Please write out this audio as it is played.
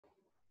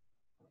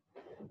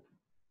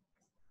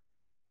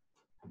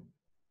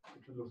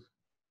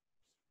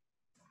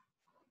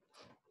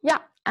Ja,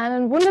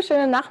 einen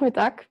wunderschönen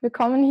Nachmittag. Wir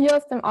kommen hier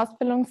aus dem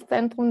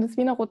Ausbildungszentrum des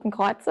Wiener Roten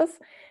Kreuzes.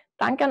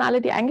 Danke an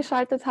alle, die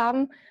eingeschaltet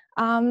haben.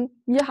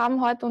 Wir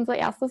haben heute unser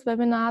erstes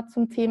Webinar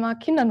zum Thema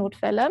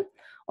Kindernotfälle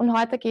und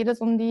heute geht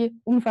es um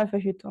die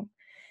Unfallverhütung.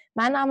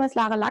 Mein Name ist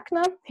Lara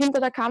Lackner. Hinter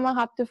der Kamera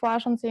habt ihr vorher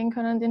schon sehen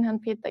können den Herrn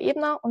Peter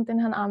Ebner und den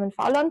Herrn Armin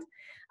Fauland.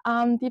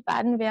 Die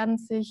beiden werden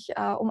sich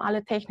um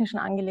alle technischen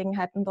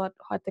Angelegenheiten dort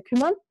heute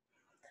kümmern.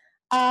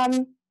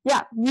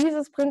 Ja, wie ist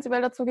es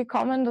prinzipiell dazu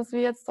gekommen, dass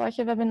wir jetzt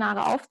solche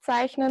Webinare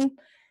aufzeichnen?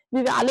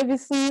 Wie wir alle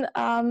wissen,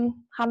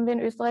 haben wir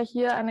in Österreich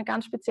hier eine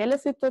ganz spezielle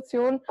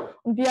Situation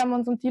und wir haben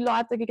uns um die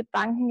Leute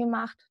Gedanken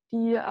gemacht,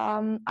 die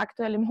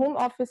aktuell im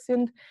Homeoffice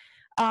sind,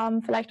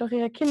 vielleicht auch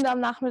ihre Kinder am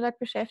Nachmittag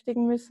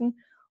beschäftigen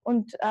müssen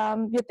und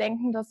wir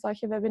denken, dass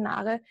solche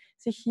Webinare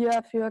sich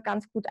hierfür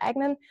ganz gut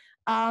eignen.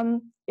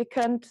 Ihr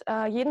könnt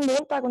jeden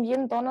Montag und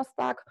jeden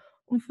Donnerstag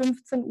um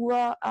 15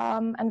 Uhr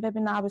ein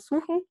Webinar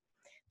besuchen.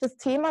 Das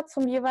Thema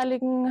zum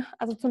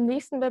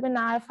nächsten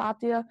Webinar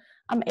erfahrt ihr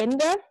am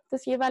Ende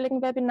des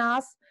jeweiligen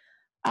Webinars.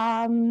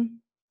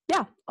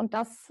 Ja, und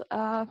das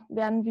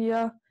werden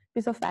wir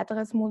bis auf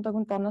weiteres Montag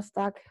und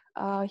Donnerstag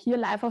hier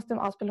live aus dem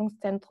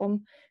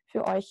Ausbildungszentrum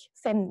für euch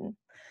senden.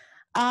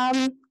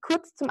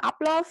 Kurz zum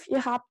Ablauf.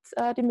 Ihr habt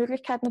die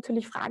Möglichkeit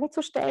natürlich Fragen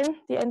zu stellen,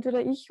 die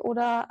entweder ich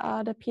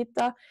oder der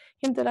Peter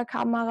hinter der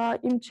Kamera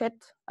im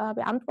Chat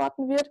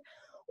beantworten wird.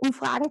 Um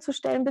Fragen zu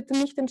stellen, bitte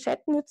nicht den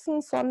Chat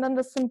nutzen, sondern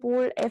das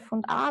Symbol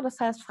F&A, das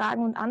heißt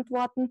Fragen und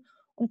Antworten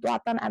und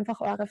dort dann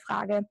einfach eure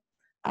Frage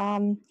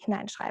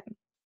hineinschreiben.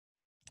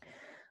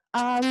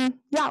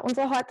 Ja,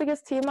 unser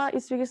heutiges Thema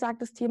ist wie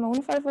gesagt das Thema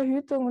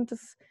Unfallverhütung und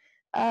das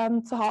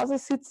Zuhause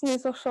sitzen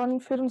ist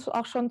führt uns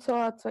auch schon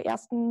zur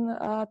ersten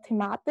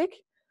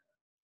Thematik.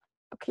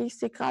 Okay, ich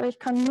sehe gerade, ich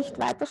kann nicht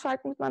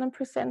weiterschalten mit meinem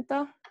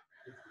Presenter.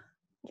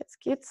 Jetzt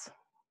geht's.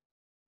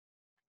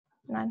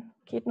 Nein,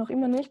 geht noch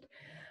immer nicht.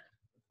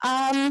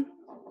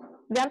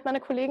 Während meine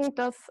Kollegen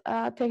das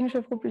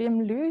technische Problem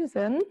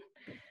lösen,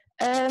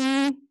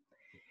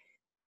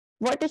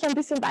 wollte ich ein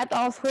bisschen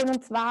weiter ausholen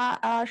und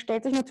zwar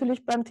stellt sich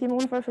natürlich beim Thema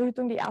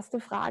Unfallverhütung die erste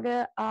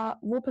Frage,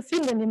 wo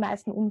passieren denn die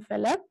meisten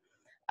Unfälle?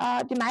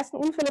 Die meisten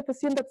Unfälle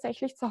passieren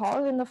tatsächlich zu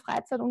Hause, in der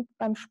Freizeit und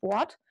beim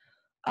Sport.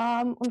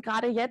 Und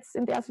gerade jetzt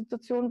in der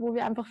Situation, wo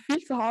wir einfach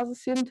viel zu Hause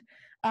sind,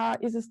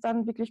 ist es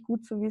dann wirklich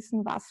gut zu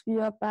wissen, was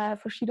wir bei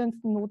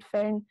verschiedensten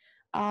Notfällen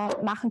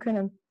machen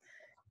können.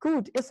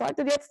 Gut, ihr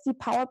solltet jetzt die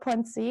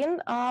PowerPoint sehen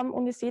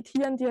und ihr seht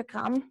hier ein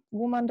Diagramm,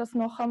 wo man das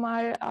noch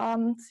einmal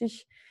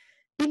sich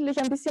bildlich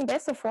ein bisschen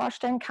besser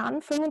vorstellen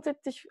kann.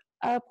 75%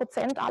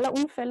 aller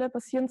Unfälle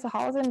passieren zu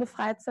Hause, in der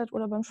Freizeit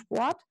oder beim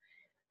Sport,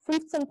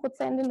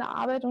 15% in der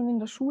Arbeit und in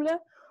der Schule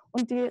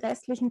und die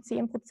restlichen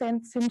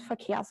 10% sind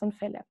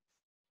Verkehrsunfälle.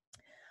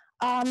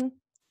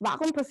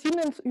 Warum passieren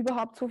denn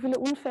überhaupt so viele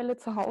Unfälle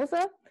zu Hause?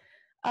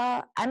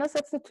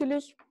 Einerseits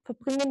natürlich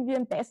verbringen wir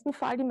im besten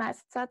Fall die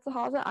meiste Zeit zu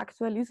Hause,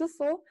 aktuell ist es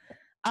so.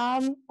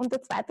 Und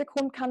der zweite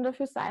Grund kann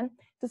dafür sein,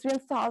 dass wir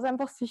uns zu Hause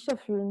einfach sicher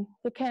fühlen.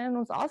 Wir kennen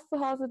uns aus zu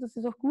Hause, das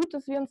ist auch gut,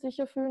 dass wir uns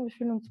sicher fühlen, wir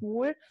fühlen uns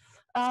wohl.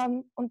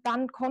 Und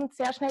dann kommt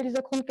sehr schnell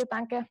dieser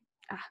Grundgedanke,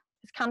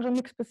 es kann schon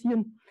nichts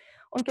passieren.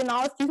 Und genau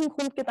aus diesem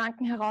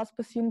Grundgedanken heraus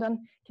passieren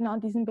dann genau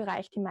in diesem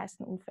Bereich die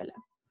meisten Unfälle.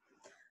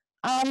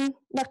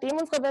 Nachdem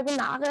unsere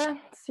Webinare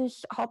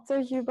sich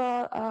hauptsächlich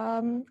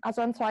an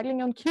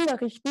Säuglinge und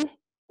Kinder richten,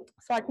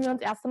 sollten wir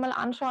uns erst einmal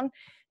anschauen,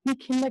 wie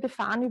Kinder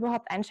Gefahren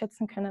überhaupt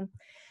einschätzen können.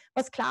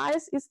 Was klar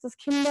ist, ist, dass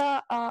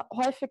Kinder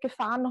häufig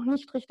Gefahren noch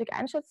nicht richtig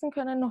einschätzen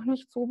können, noch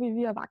nicht so, wie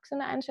wir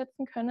Erwachsene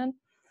einschätzen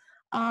können.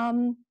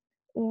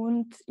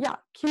 Und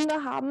ja,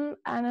 Kinder haben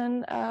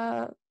einen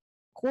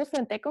großen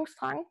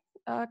Entdeckungsdrang.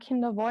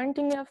 Kinder wollen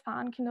Dinge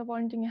erfahren, Kinder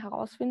wollen Dinge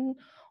herausfinden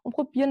und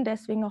probieren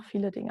deswegen auch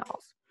viele Dinge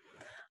aus.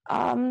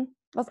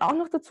 Was auch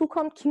noch dazu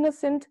kommt, Kinder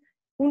sind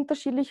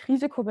unterschiedlich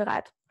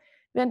risikobereit.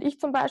 Während ich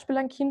zum Beispiel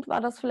ein Kind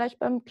war, das vielleicht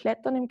beim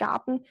Klettern im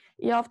Garten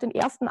eher auf den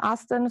ersten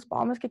Ast eines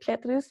Baumes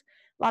geklettert ist,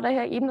 war der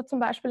Herr Ebner zum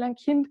Beispiel ein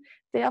Kind,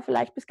 der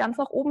vielleicht bis ganz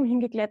nach oben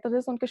hingeklettert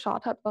ist und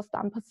geschaut hat, was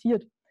dann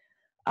passiert.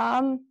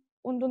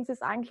 Und uns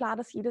ist allen klar,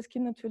 dass jedes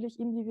Kind natürlich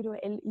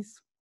individuell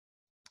ist.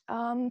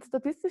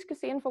 Statistisch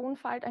gesehen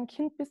verunfallt ein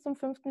Kind bis zum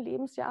 5.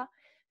 Lebensjahr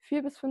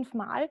 4 bis 5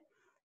 Mal.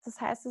 Das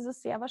heißt, es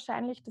ist sehr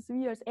wahrscheinlich, dass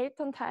wir als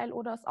Elternteil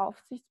oder als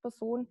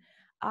Aufsichtsperson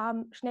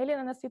schnell in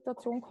eine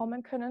Situation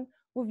kommen können,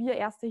 wo wir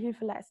Erste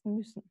Hilfe leisten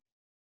müssen.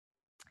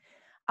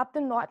 Ab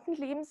dem 9.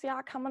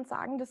 Lebensjahr kann man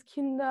sagen, dass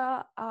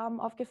Kinder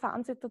auf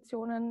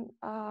Gefahrensituationen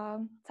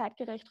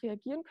zeitgerecht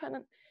reagieren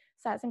können,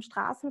 sei es im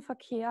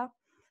Straßenverkehr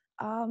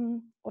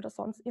oder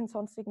in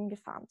sonstigen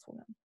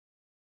Gefahrenzonen.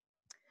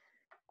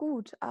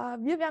 Gut,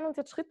 wir werden uns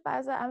jetzt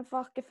schrittweise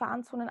einfach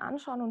Gefahrenzonen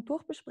anschauen und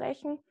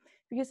durchbesprechen.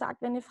 Wie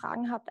gesagt, wenn ihr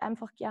Fragen habt,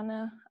 einfach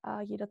gerne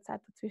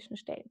jederzeit dazwischen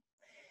stellen.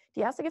 Die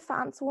erste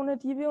Gefahrenzone,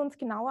 die wir uns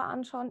genauer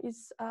anschauen,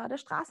 ist der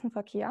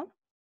Straßenverkehr.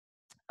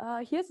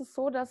 Hier ist es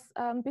so, dass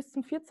bis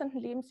zum 14.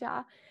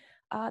 Lebensjahr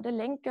der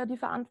Lenker die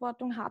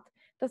Verantwortung hat,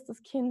 dass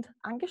das Kind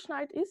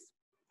angeschnallt ist.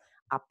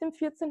 Ab dem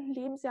 14.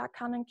 Lebensjahr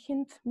kann ein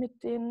Kind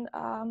mit den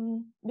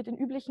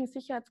üblichen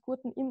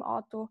Sicherheitsgurten im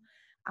Auto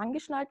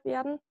angeschnallt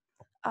werden.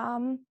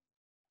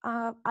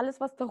 Alles,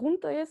 was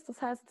darunter ist,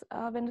 das heißt,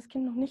 wenn das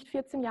Kind noch nicht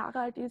 14 Jahre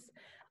alt ist,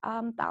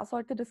 da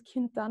sollte das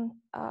Kind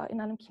dann in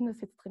einem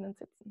Kindersitz drinnen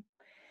sitzen.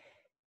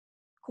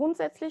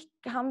 Grundsätzlich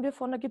haben wir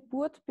von der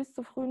Geburt bis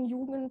zur frühen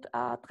Jugend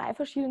 3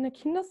 verschiedene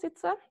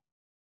Kindersitze.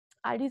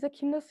 All diese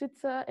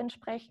Kindersitze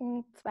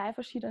entsprechen 2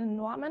 verschiedenen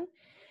Normen.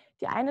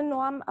 Die eine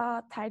Norm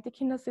teilt die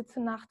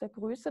Kindersitze nach der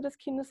Größe des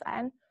Kindes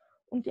ein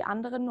und die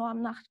andere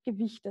Norm nach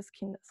Gewicht des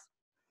Kindes.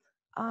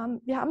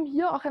 Wir haben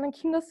hier auch einen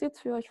Kindersitz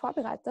für euch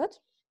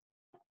vorbereitet.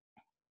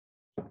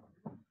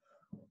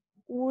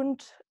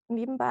 Und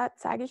nebenbei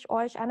zeige ich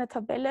euch eine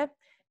Tabelle.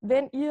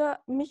 Wenn ihr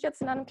mich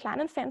jetzt in einem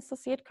kleinen Fenster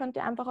seht, könnt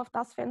ihr einfach auf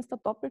das Fenster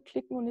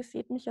doppelklicken und ihr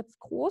seht mich jetzt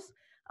groß.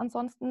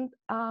 Ansonsten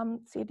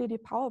seht ihr die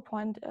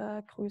PowerPoint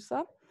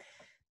größer.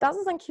 Das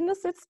ist ein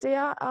Kindersitz,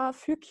 der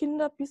für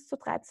Kinder bis zu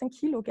 13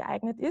 Kilo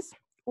geeignet ist.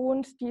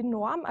 Und die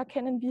Norm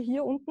erkennen wir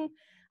hier unten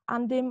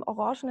an dem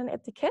orangenen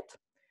Etikett.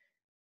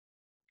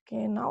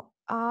 Genau.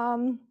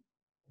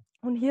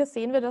 Und hier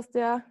sehen wir, dass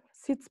der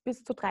Sitz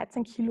bis zu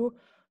 13 Kilo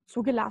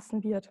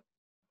zugelassen wird.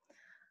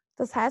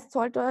 Das heißt,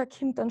 sollte euer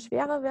Kind dann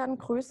schwerer werden,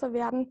 größer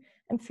werden,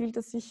 empfiehlt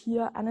es sich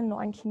hier, einen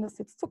neuen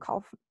Kindersitz zu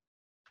kaufen.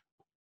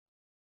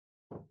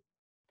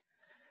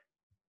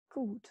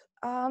 Gut.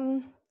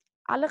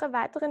 Alle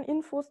weiteren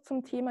Infos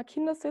zum Thema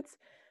Kindersitz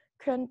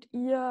könnt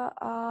ihr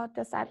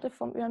der Seite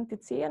vom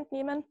ÖMTC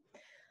entnehmen.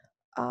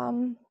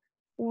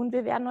 Und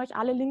wir werden euch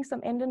alle Links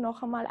am Ende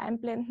noch einmal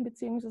einblenden,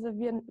 beziehungsweise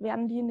wir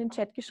werden die in den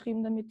Chat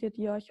geschrieben, damit ihr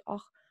die euch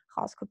auch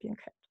rauskopieren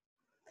könnt.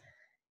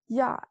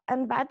 Ja,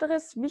 ein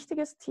weiteres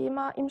wichtiges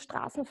Thema im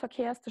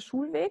Straßenverkehr ist der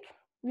Schulweg.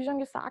 Wie schon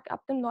gesagt,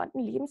 ab dem 9.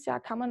 Lebensjahr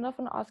kann man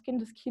davon ausgehen,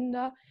 dass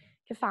Kinder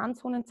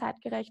Gefahrenzonen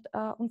zeitgerecht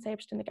und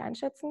selbstständig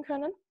einschätzen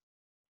können.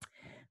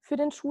 Für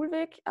den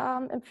Schulweg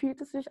empfiehlt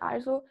es sich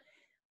also,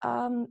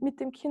 mit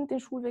dem Kind den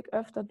Schulweg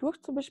öfter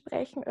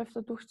durchzubesprechen,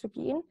 öfter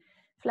durchzugehen,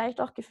 vielleicht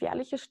auch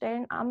gefährliche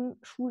Stellen am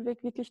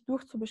Schulweg wirklich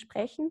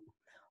durchzubesprechen.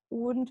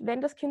 Und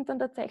wenn das Kind dann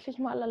tatsächlich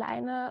mal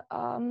alleine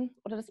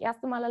oder das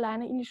erste Mal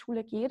alleine in die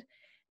Schule geht,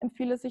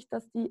 empfiehlt es sich,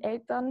 dass die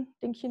Eltern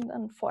den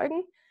Kindern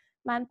folgen.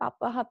 Mein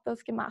Papa hat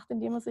das gemacht,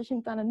 indem er sich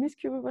hinter einen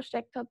Mistkübel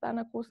versteckt hat bei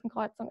einer großen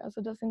Kreuzung. Also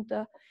da sind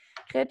der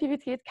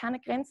Kreativität keine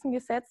Grenzen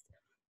gesetzt.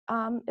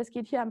 Es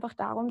geht hier einfach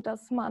darum,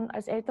 dass man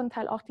als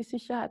Elternteil auch die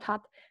Sicherheit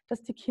hat,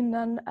 dass die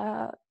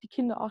Kinder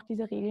auch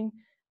diese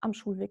Regeln am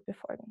Schulweg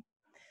befolgen.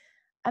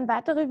 Ein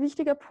weiterer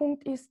wichtiger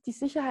Punkt ist die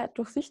Sicherheit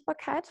durch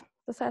Sichtbarkeit.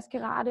 Das heißt,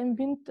 gerade im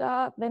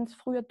Winter, wenn es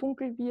früher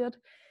dunkel wird,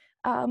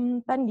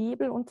 bei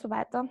Nebel und so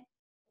weiter,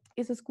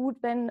 ist es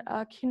gut, wenn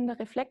Kinder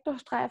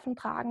Reflektorstreifen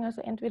tragen,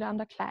 also entweder an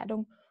der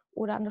Kleidung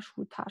oder an der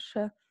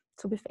Schultasche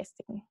zu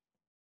befestigen.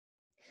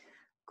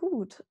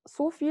 Gut,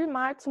 so viel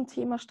mal zum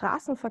Thema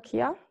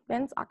Straßenverkehr.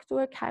 Wenn es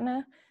aktuell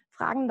keine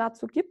Fragen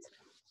dazu gibt,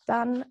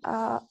 dann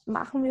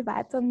machen wir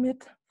weiter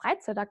mit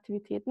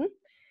Freizeitaktivitäten.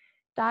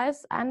 Da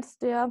ist eines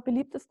der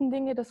beliebtesten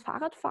Dinge das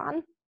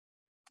Fahrradfahren.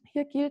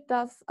 Hier gilt,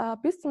 dass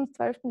bis zum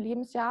 12.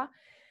 Lebensjahr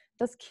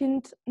das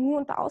Kind nur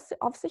unter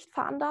Aufsicht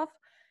fahren darf.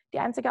 Die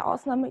einzige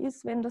Ausnahme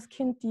ist, wenn das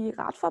Kind die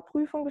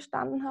Radfahrprüfung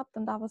bestanden hat,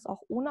 dann darf es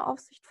auch ohne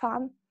Aufsicht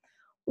fahren.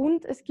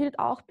 Und es gilt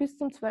auch bis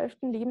zum 12.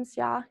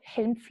 Lebensjahr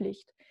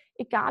Helmpflicht,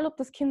 egal ob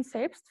das Kind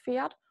selbst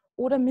fährt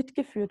oder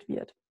mitgeführt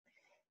wird.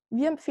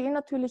 Wir empfehlen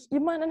natürlich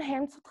immer einen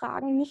Helm zu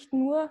tragen, nicht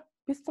nur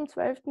bis zum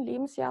 12.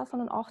 Lebensjahr,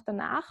 sondern auch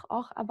danach.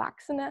 Auch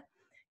Erwachsene,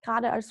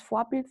 gerade als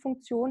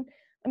Vorbildfunktion,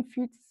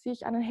 empfiehlt es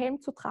sich, einen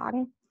Helm zu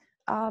tragen,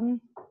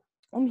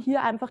 um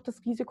hier einfach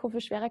das Risiko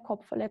für schwere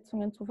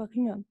Kopfverletzungen zu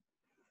verringern.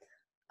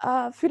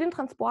 Für den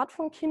Transport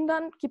von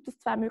Kindern gibt es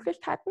 2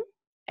 Möglichkeiten.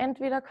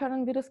 Entweder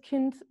können wir das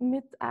Kind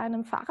mit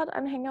einem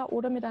Fahrradanhänger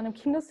oder mit einem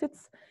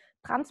Kindersitz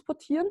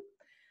transportieren.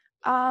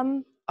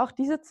 Auch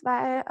diese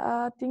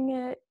 2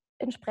 Dinge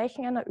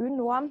entsprechen einer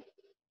ÖNorm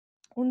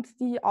und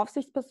die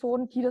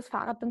Aufsichtsperson, die das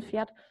Fahrrad dann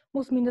fährt,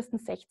 muss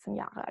mindestens 16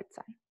 Jahre alt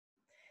sein.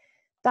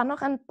 Dann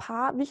noch ein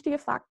paar wichtige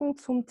Fakten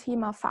zum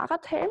Thema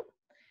Fahrradhelm.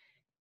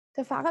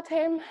 Der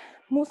Fahrradhelm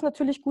muss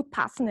natürlich gut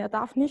passen, er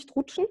darf nicht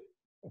rutschen.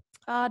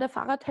 Der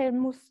Fahrradhelm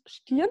muss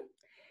Stirn,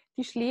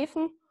 die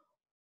Schläfen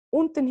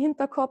und den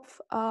Hinterkopf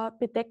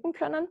bedecken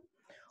können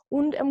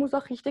und er muss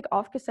auch richtig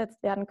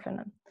aufgesetzt werden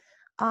können.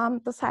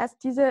 Das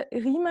heißt, diese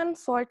Riemen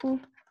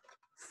sollten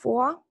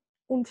vor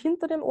und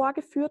hinter dem Ohr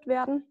geführt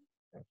werden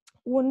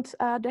und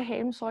der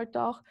Helm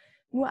sollte auch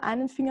nur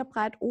einen Finger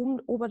breit oben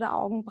über der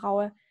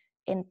Augenbraue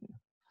enden.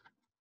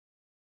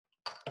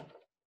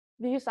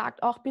 Wie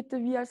gesagt, auch bitte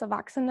wir als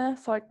Erwachsene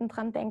sollten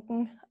daran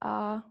denken,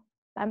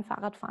 beim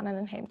Fahrradfahren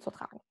einen Helm zu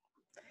tragen.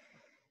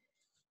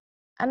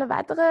 Eine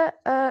weitere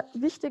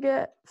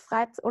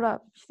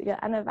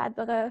eine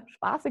weitere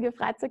spaßige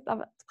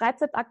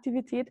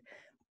Freizeitaktivität,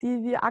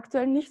 die wir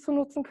aktuell nicht so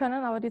nutzen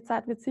können, aber die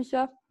Zeit wird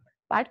sicher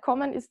bald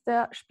kommen, ist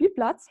der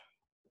Spielplatz.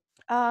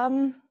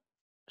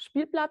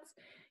 Spielplatz,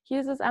 hier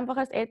ist es einfach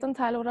als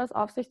Elternteil oder als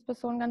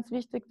Aufsichtsperson ganz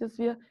wichtig, dass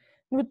wir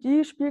nur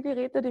die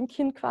Spielgeräte dem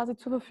Kind quasi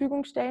zur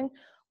Verfügung stellen,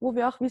 wo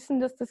wir auch wissen,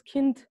 dass das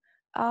Kind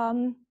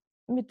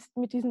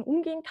mit diesen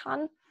umgehen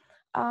kann.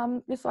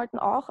 Wir sollten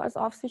auch als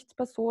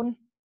Aufsichtsperson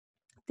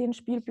den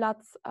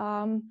Spielplatz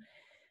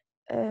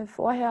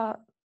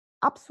vorher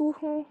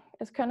absuchen.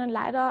 Es können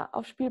leider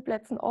auf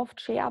Spielplätzen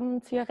oft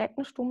Scherben,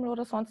 Zigarettenstummel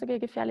oder sonstige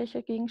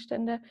gefährliche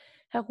Gegenstände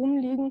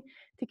herumliegen,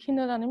 die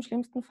Kinder dann im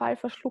schlimmsten Fall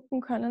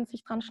verschlucken können,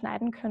 sich dran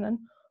schneiden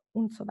können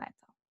und so weiter.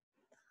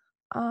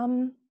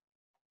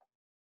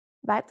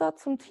 Weiter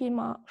zum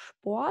Thema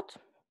Sport.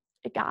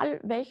 Egal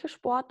welche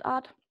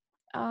Sportart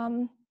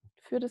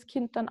für das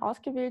Kind dann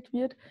ausgewählt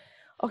wird,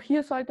 auch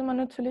hier sollte man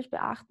natürlich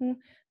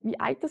beachten, wie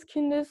alt das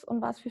Kind ist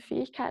und was für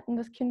Fähigkeiten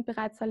das Kind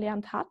bereits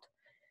erlernt hat.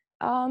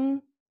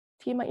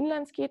 Thema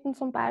Inlineskaten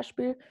zum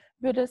Beispiel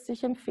würde es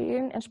sich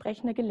empfehlen,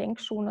 entsprechende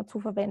Gelenkschoner zu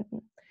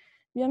verwenden.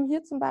 Wir haben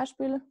hier zum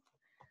Beispiel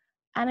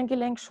einen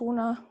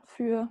Gelenkschoner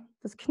für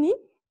das Knie,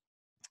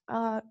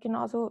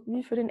 genauso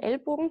wie für den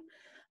Ellbogen.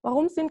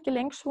 Warum sind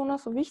Gelenkschoner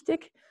so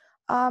wichtig?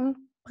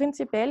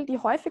 Prinzipiell die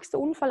häufigste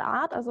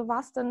Unfallart, also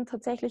was dann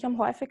tatsächlich am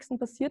häufigsten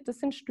passiert, das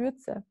sind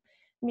Stürze.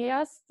 Mehr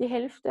als die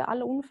Hälfte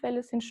aller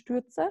Unfälle sind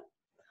Stürze.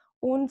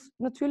 Und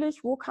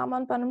natürlich, wo kann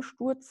man bei einem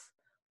Sturz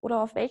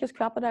oder auf welches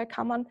Körperteil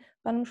kann man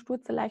bei einem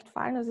Sturz leicht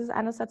fallen? Das ist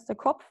einerseits der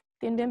Kopf,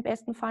 den wir im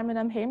besten Fall mit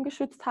einem Helm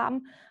geschützt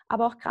haben,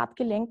 aber auch gerade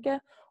Gelenke,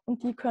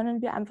 und die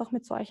können wir einfach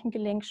mit solchen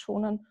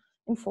Gelenkschonern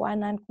im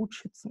Vorhinein gut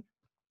schützen.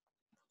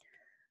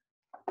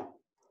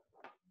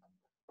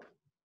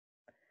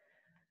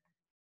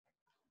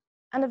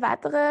 Eine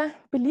weitere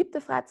beliebte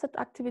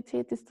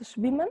Freizeitaktivität ist das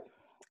Schwimmen.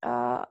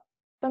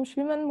 Beim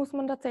Schwimmen muss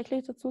man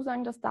tatsächlich dazu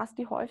sagen, dass das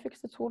die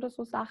häufigste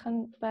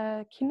Todesursache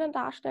bei Kindern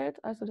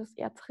darstellt, also das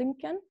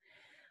Ertrinken.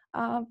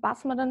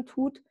 Was man dann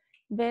tut,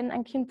 wenn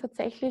ein Kind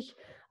tatsächlich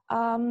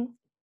im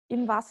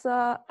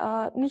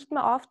Wasser nicht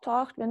mehr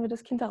auftaucht, wenn wir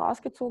das Kind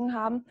herausgezogen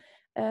haben,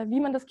 wie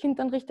man das Kind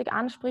dann richtig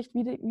anspricht,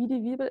 wie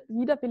die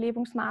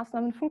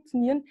Wiederbelebungsmaßnahmen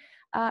funktionieren,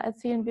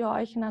 erzählen wir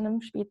euch in einem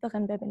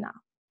späteren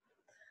Webinar.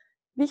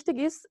 Wichtig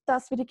ist,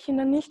 dass wir die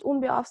Kinder nicht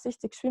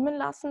unbeaufsichtigt schwimmen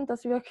lassen,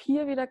 dass wir auch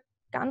hier wieder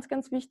ganz,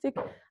 ganz wichtig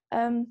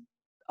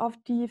auf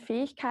die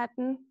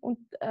Fähigkeiten und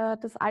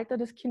das Alter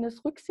des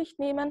Kindes Rücksicht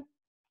nehmen.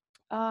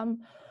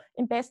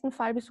 Im besten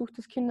Fall besucht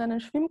das Kind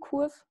einen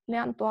Schwimmkurs,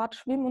 lernt dort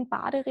Schwimm- und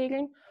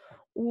Baderegeln,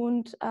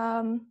 und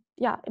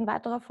ja, in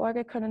weiterer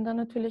Folge können dann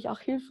natürlich auch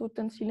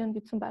Hilfsutensilien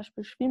wie zum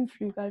Beispiel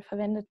Schwimmflügel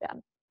verwendet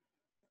werden.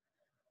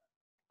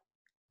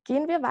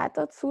 Gehen wir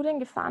weiter zu den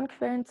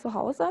Gefahrenquellen zu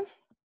Hause.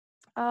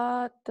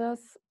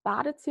 Das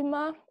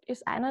Badezimmer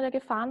ist einer der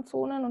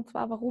Gefahrenzonen, und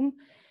zwar warum?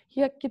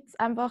 Hier gibt es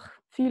einfach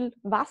viel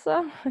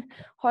Wasser,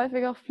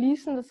 häufig auch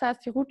Fließen, das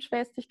heißt die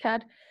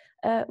Rutschfestigkeit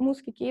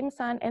muss gegeben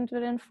sein,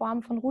 entweder in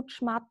Form von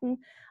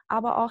Rutschmatten,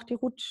 aber auch die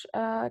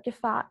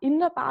Rutschgefahr in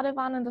der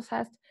Badewanne. Das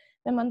heißt,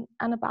 wenn man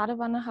eine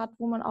Badewanne hat,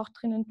 wo man auch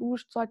drinnen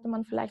duscht, sollte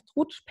man vielleicht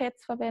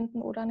Rutschpads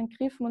verwenden oder einen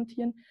Griff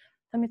montieren,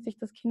 damit sich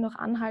das Kind noch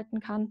anhalten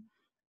kann.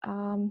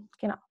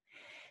 Genau.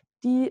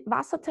 Die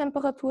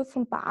Wassertemperatur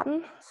zum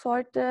Baden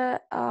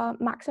sollte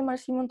maximal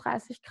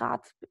 37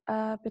 Grad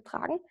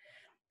betragen.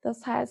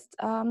 Das heißt,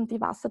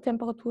 die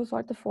Wassertemperatur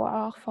sollte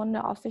vorher auch von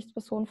der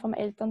Aufsichtsperson, vom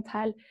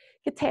Elternteil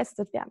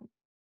getestet werden.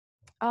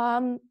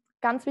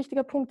 Ganz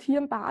wichtiger Punkt hier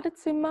im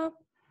Badezimmer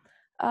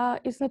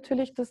ist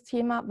natürlich das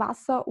Thema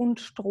Wasser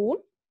und Strom.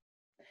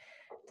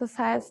 Das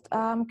heißt,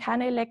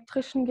 keine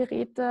elektrischen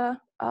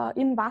Geräte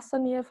in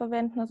Wassernähe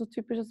verwenden, also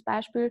typisches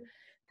Beispiel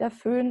der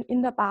Föhn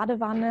in der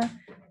Badewanne,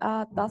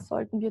 das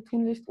sollten wir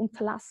tunlichst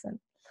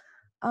unterlassen.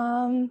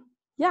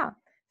 Ja,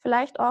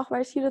 vielleicht auch,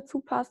 weil es hier dazu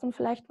passt und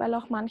vielleicht, weil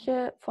auch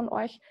manche von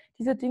euch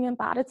diese Dinge im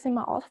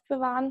Badezimmer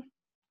aufbewahren.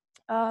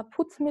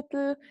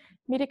 Putzmittel,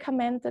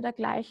 Medikamente,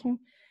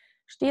 dergleichen.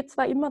 Steht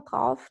zwar immer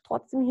drauf,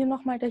 trotzdem hier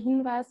nochmal der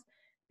Hinweis,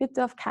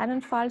 bitte auf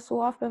keinen Fall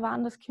so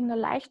aufbewahren, dass Kinder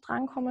leicht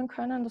drankommen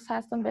können. Das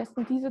heißt, am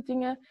besten diese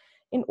Dinge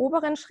in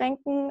oberen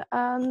Schränken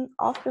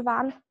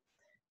aufbewahren,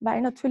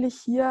 weil natürlich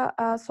hier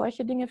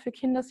solche Dinge für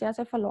Kinder sehr,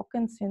 sehr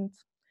verlockend sind.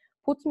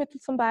 Putzmittel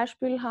zum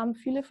Beispiel haben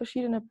viele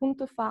verschiedene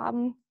bunte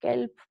Farben,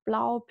 gelb,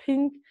 blau,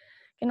 pink,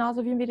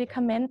 genauso wie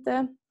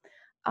Medikamente,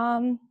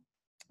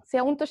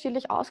 sehr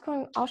unterschiedlich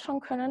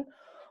ausschauen können.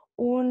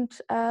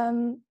 Und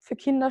für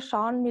Kinder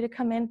schauen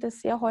Medikamente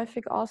sehr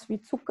häufig aus wie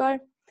Zuckerl.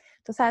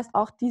 Das heißt,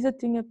 auch diese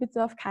Dinge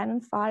bitte auf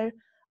keinen Fall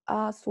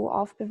so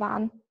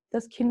aufbewahren,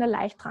 dass Kinder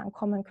leicht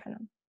drankommen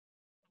können.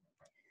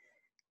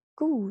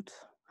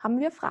 Gut. Haben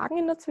wir Fragen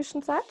in der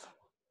Zwischenzeit?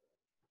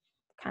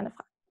 Keine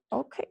Fragen.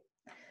 Okay.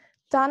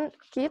 Dann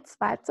geht es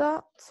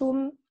weiter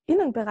zum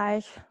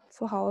Innenbereich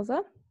zu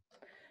Hause.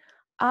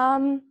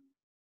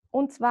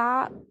 Und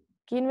zwar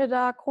gehen wir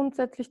da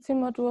grundsätzlich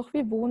Zimmer durch,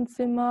 wie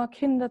Wohnzimmer,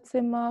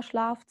 Kinderzimmer,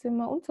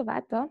 Schlafzimmer und so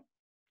weiter.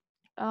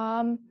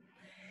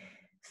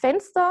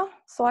 Fenster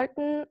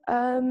sollten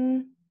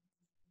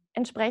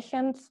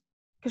entsprechend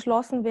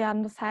geschlossen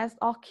werden. Das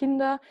heißt, auch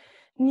Kinder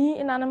nie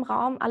in einem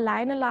Raum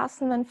alleine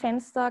lassen, wenn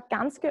Fenster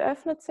ganz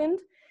geöffnet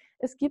sind.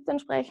 Es gibt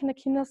entsprechende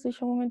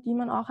Kindersicherungen, die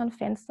man auch an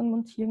Fenstern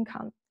montieren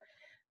kann.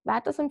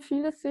 Weiters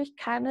empfiehlt es sich,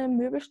 keine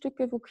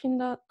Möbelstücke, wo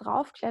Kinder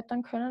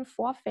draufklettern können,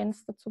 vor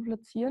Fenster zu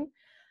platzieren,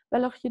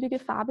 weil auch hier die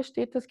Gefahr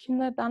besteht, dass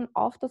Kinder dann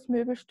auf das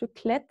Möbelstück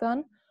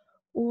klettern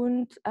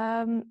und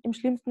im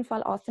schlimmsten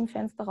Fall aus dem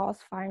Fenster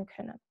rausfallen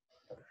können.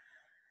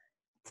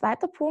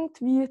 Zweiter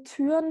Punkt, wie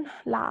Türen,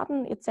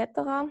 Laden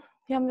etc.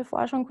 Hier haben wir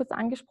vorher schon kurz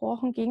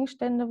angesprochen,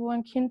 Gegenstände, wo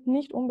ein Kind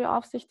nicht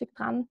unbeaufsichtigt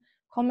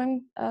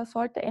drankommen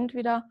sollte,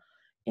 entweder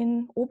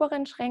in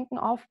oberen Schränken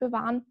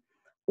aufbewahren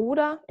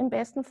oder im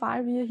besten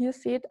Fall, wie ihr hier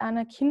seht,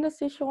 eine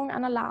Kindersicherung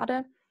einer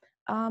Lade.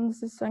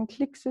 Das ist so ein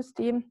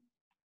Klicksystem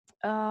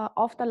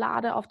auf der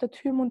Lade, auf der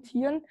Tür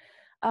montieren.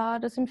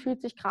 Das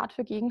empfiehlt sich gerade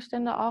für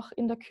Gegenstände auch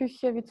in der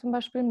Küche, wie zum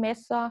Beispiel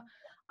Messer,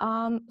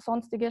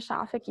 sonstige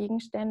scharfe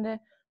Gegenstände,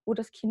 wo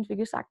das Kind, wie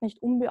gesagt,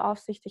 nicht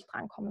unbeaufsichtigt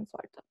drankommen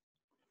sollte.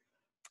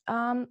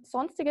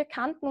 Sonstige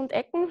Kanten und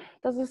Ecken,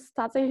 das ist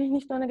tatsächlich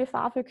nicht nur eine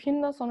Gefahr für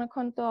Kinder, sondern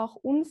könnte auch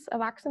uns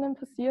Erwachsenen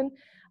passieren.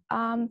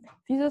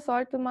 Diese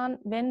sollte man,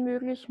 wenn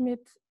möglich,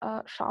 mit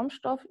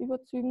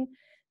Schaumstoffüberzügen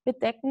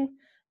bedecken.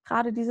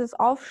 Gerade dieses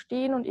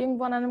Aufstehen und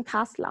irgendwo an einem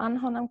Kassel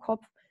anhauen am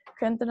Kopf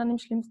könnte dann im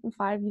schlimmsten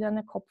Fall wieder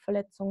eine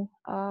Kopfverletzung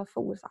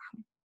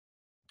verursachen.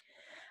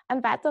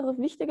 Ein weiterer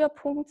wichtiger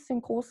Punkt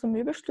sind große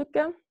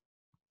Möbelstücke.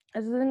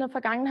 Also es ist in der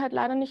Vergangenheit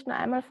leider nicht nur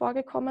einmal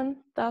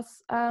vorgekommen,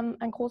 dass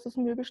ein großes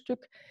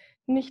Möbelstück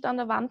nicht an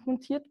der Wand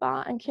montiert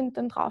war, ein Kind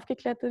dann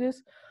draufgeklettert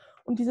ist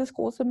und dieses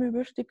große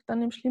Möbelstück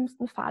dann im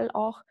schlimmsten Fall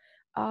auch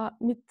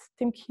mit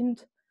dem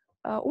Kind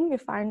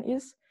umgefallen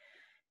ist.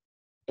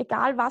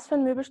 Egal was für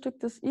ein Möbelstück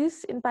das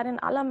ist, bei den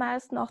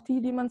allermeisten, auch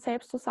die, die man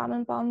selbst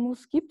zusammenbauen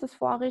muss, gibt es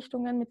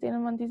Vorrichtungen, mit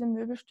denen man diese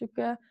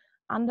Möbelstücke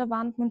an der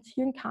Wand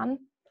montieren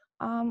kann.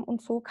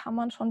 Und so kann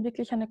man schon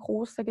wirklich eine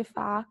große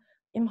Gefahr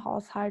im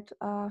Haushalt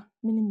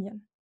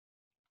minimieren.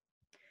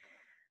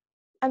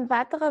 Ein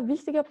weiterer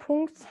wichtiger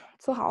Punkt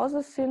zu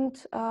Hause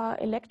sind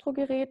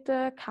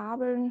Elektrogeräte,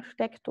 Kabeln,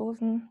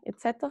 Steckdosen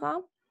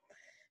etc.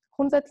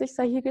 Grundsätzlich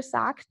sei hier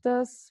gesagt,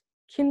 dass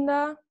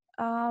Kinder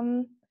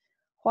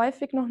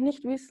häufig noch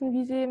nicht wissen,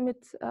 wie sie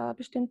mit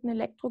bestimmten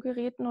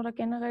Elektrogeräten oder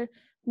generell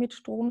mit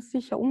Strom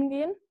sicher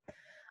umgehen.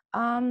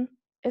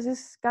 Es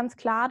ist ganz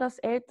klar, dass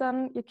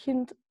Eltern ihr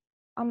Kind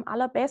am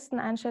allerbesten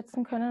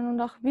einschätzen können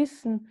und auch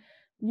wissen,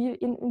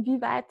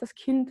 inwieweit das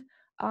Kind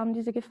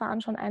diese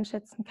Gefahren schon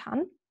einschätzen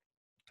kann.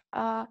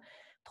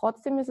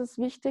 Trotzdem ist es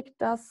wichtig,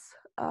 dass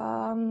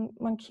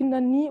man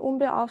Kinder nie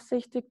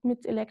unbeaufsichtigt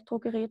mit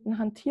Elektrogeräten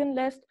hantieren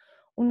lässt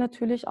und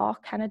natürlich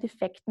auch keine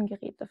defekten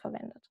Geräte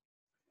verwendet.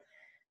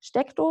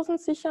 Steckdosen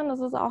sichern, das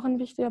ist auch ein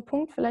wichtiger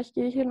Punkt. Vielleicht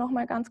gehe ich hier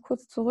nochmal ganz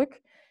kurz zurück.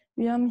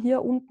 Wir haben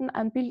hier unten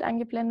ein Bild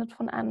eingeblendet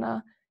von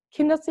einer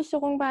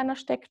Kindersicherung bei einer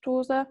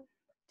Steckdose,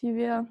 die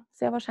wir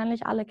sehr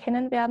wahrscheinlich alle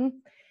kennen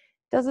werden.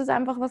 Das ist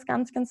einfach was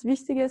ganz, ganz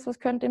Wichtiges.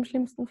 Was könnte im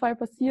schlimmsten Fall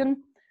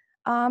passieren?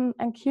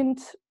 Ein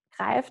Kind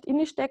greift in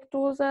die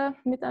Steckdose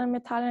mit einem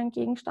metallenen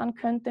Gegenstand,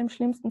 könnte im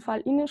schlimmsten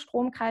Fall in den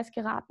Stromkreis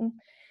geraten.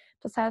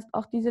 Das heißt,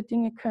 auch diese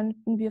Dinge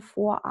könnten wir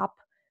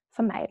vorab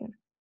vermeiden.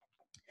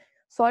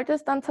 Sollte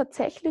es dann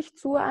tatsächlich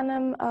zu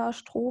einem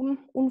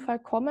Stromunfall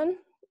kommen,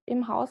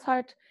 im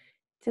Haushalt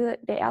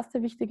der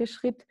erste wichtige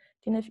Schritt,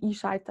 den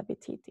FI-Schalter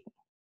betätigen.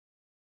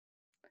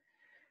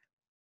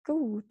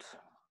 Gut,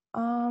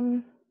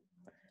 dann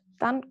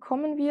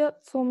kommen wir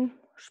zum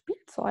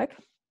Spielzeug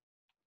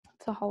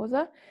zu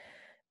Hause.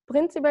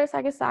 Prinzipiell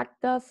sei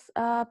gesagt, dass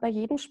bei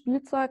jedem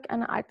Spielzeug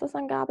eine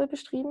Altersangabe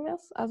beschrieben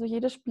ist. Also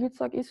jedes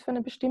Spielzeug ist für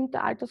eine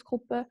bestimmte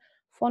Altersgruppe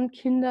von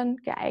Kindern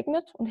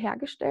geeignet und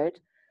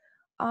hergestellt.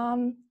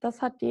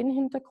 Das hat den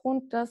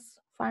Hintergrund,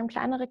 dass vor allem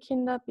kleinere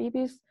Kinder,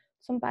 Babys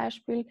zum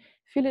Beispiel,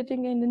 viele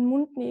Dinge in den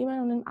Mund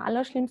nehmen und im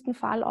allerschlimmsten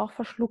Fall auch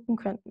verschlucken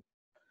könnten.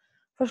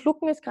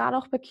 Verschlucken ist gerade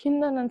auch bei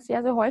Kindern ein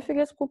sehr, sehr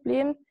häufiges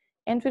Problem,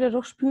 entweder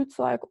durch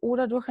Spielzeug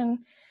oder durch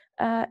ein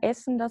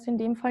Essen, das in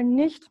dem Fall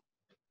nicht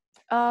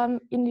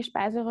in die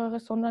Speiseröhre,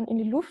 sondern in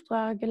die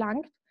Luftröhre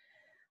gelangt.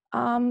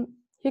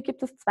 Hier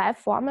gibt es zwei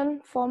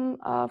Formen vom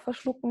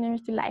Verschlucken,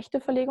 nämlich die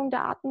leichte Verlegung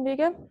der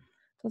Atemwege.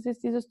 Das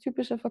ist dieses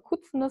typische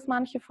Verkutzen, das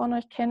manche von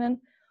euch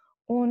kennen,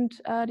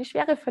 und die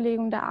schwere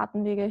Verlegung der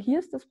Atemwege. Hier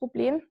ist das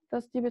Problem,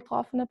 dass die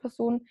betroffene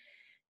Person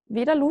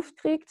weder Luft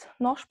kriegt,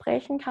 noch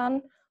sprechen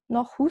kann,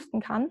 noch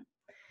husten kann.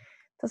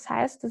 Das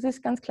heißt, es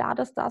ist ganz klar,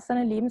 dass das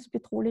eine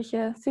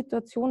lebensbedrohliche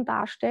Situation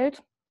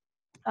darstellt.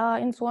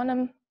 In so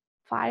einem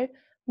Fall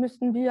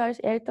müssten wir als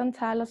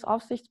Elternteil, als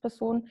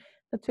Aufsichtsperson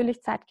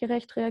natürlich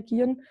zeitgerecht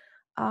reagieren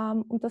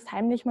und das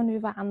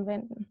Heimlichmanöver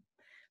anwenden.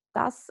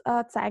 Das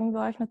zeigen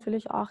wir euch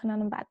natürlich auch in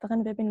einem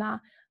weiteren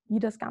Webinar, wie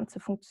das Ganze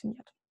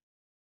funktioniert.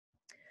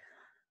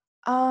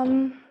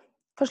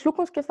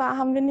 Verschluckungsgefahr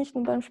haben wir nicht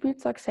nur beim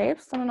Spielzeug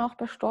selbst, sondern auch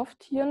bei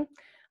Stofftieren.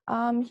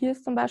 Hier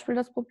ist zum Beispiel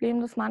das Problem,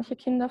 dass manche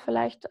Kinder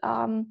vielleicht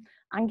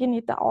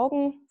angenähte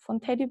Augen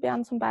von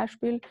Teddybären zum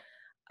Beispiel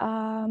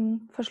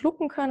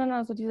verschlucken können,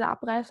 also diese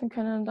abreißen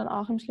können und dann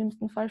auch im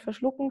schlimmsten Fall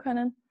verschlucken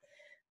können.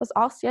 Was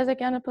auch sehr, sehr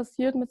gerne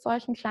passiert mit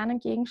solchen kleinen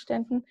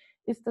Gegenständen,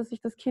 ist, dass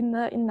sich das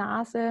Kinder in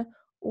Nase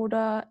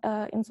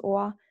oder ins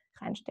Ohr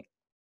reinstecken.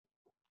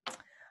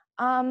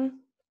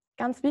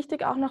 Ganz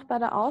wichtig auch noch bei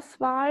der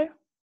Auswahl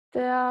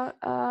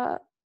der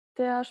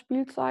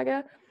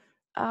Spielzeuge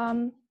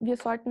Wir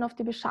sollten auf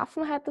die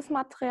Beschaffenheit des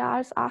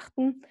Materials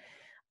achten.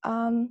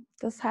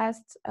 Das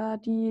heißt,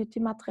 die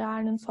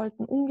Materialien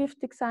sollten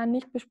ungiftig sein,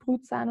 nicht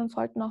besprüht sein und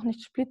sollten auch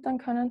nicht splittern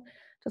können.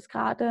 Das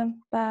gerade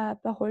bei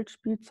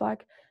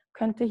Holzspielzeug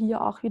könnte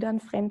hier auch wieder ein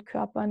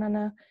Fremdkörper in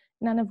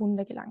eine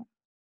Wunde gelangen.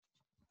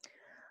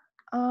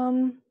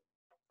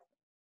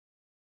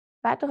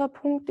 Weiterer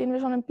Punkt, den wir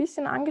schon ein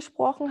bisschen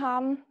angesprochen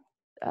haben,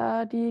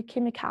 die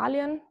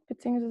Chemikalien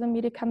bzw.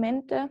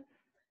 Medikamente.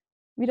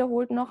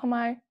 Wiederholt noch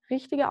einmal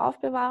richtige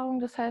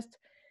Aufbewahrung, das heißt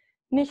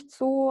nicht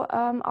so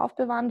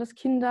aufbewahren, dass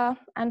Kinder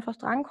einfach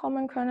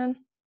drankommen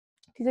können.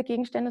 Diese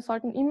Gegenstände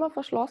sollten immer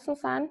verschlossen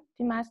sein.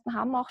 Die meisten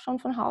haben auch schon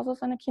von Haus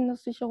aus eine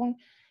Kindersicherung.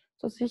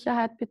 Zur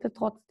Sicherheit bitte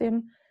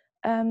trotzdem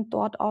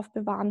dort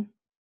aufbewahren,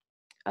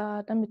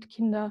 damit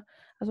Kinder,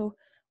 also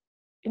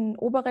in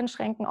oberen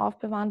Schränken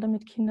aufbewahren,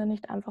 damit Kinder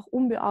nicht einfach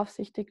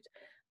unbeaufsichtigt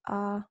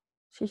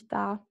sich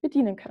da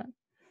bedienen können.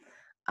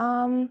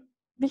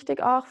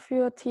 Wichtig auch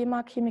für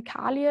Thema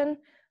Chemikalien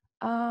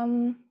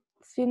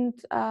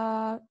sind,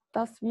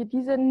 dass wir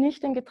diese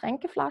nicht in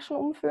Getränkeflaschen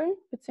umfüllen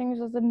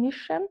bzw.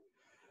 mischen.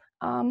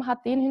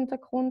 Hat den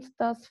Hintergrund,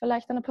 dass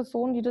vielleicht eine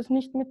Person, die das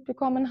nicht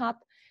mitbekommen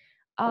hat,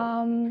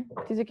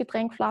 diese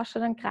Getränkflasche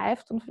dann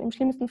greift und im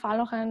schlimmsten Fall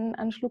noch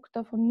einen Schluck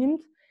davon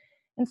nimmt.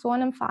 In so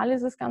einem Fall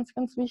ist es ganz,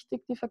 ganz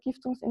wichtig, die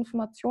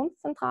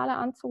Vergiftungsinformationszentrale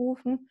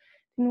anzurufen,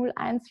 die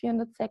 01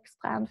 406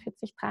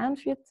 43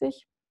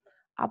 43.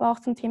 Aber auch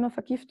zum Thema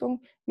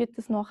Vergiftung wird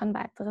es noch ein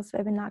weiteres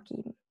Webinar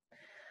geben.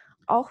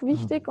 Auch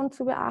wichtig und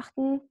zu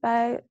beachten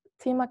bei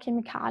Thema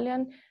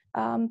Chemikalien,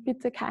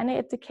 bitte keine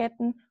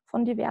Etiketten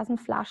von diversen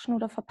Flaschen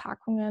oder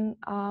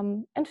Verpackungen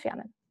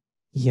entfernen.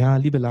 Ja,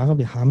 liebe Lara,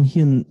 wir haben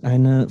hier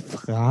eine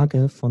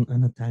Frage von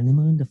einer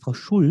Teilnehmerin, der Frau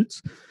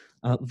Schulz.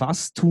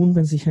 Was tun,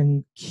 wenn sich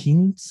ein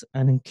Kind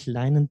einen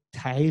kleinen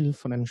Teil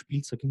von einem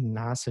Spielzeug in die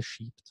Nase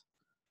schiebt?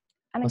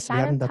 Was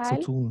werden dazu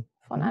tun?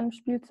 Von einem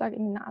Spielzeug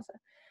in die Nase.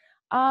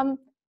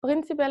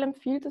 Prinzipiell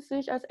empfiehlt es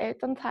sich als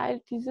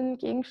Elternteil, diesen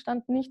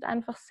Gegenstand nicht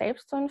einfach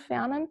selbst zu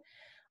entfernen.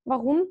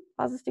 Warum?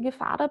 Was ist die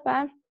Gefahr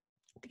dabei?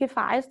 Die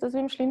Gefahr ist, dass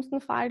wir im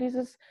schlimmsten Fall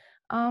dieses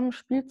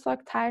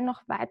Spielzeugteil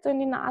noch weiter in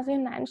die Nase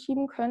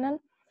hineinschieben können.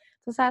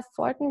 Das heißt,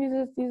 sollten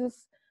wir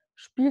dieses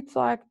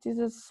Spielzeug,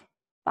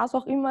 was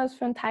auch immer es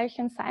für ein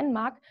Teilchen sein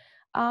mag,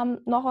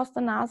 noch aus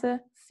der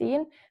Nase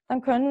sehen,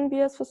 dann können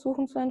wir es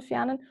versuchen zu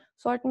entfernen.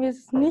 Sollten wir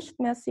es nicht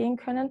mehr sehen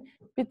können,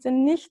 bitte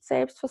nicht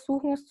selbst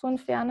versuchen, es zu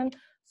entfernen,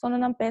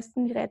 sondern am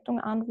besten die Rettung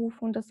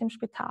anrufen und das im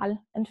Spital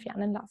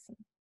entfernen lassen.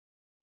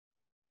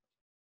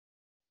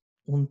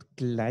 Und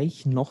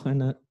gleich noch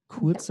eine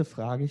kurze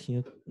Frage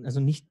hier, also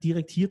nicht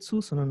direkt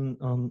hierzu,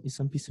 sondern ist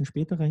ein bisschen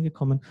später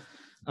reingekommen.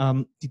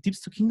 Die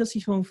Tipps zur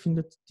Kindersicherung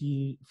findet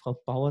die Frau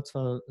Bauer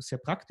zwar sehr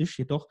praktisch,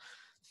 jedoch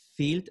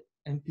fehlt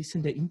ein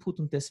bisschen der Input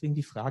und deswegen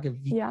die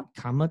Frage, wie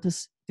kann man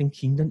das den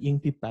Kindern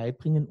irgendwie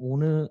beibringen,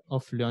 ohne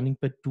auf Learning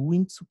by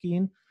Doing zu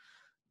gehen?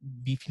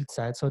 Wie viel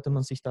Zeit sollte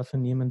man sich dafür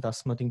nehmen,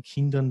 dass man den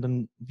Kindern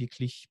dann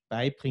wirklich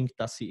beibringt,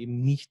 dass sie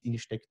eben nicht in die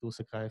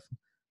Steckdose greifen,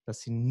 dass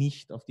sie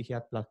nicht auf die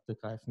Herdplatte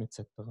greifen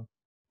etc.?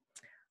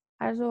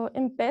 Also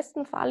im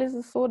besten Fall ist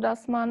es so,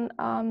 dass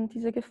man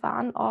diese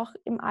Gefahren auch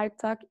im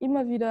Alltag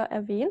immer wieder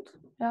erwähnt.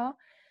 Ja?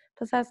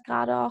 Das heißt,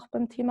 gerade auch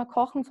beim Thema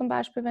Kochen zum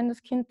Beispiel, wenn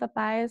das Kind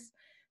dabei ist,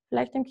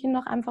 vielleicht dem Kind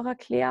auch einfach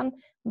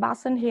erklären,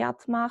 was ein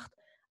Herd macht,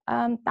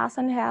 dass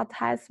ein Herd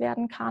heiß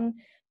werden kann,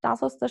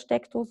 dass aus der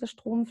Steckdose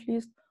Strom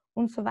fließt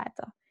und so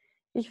weiter.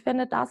 Ich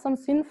finde das am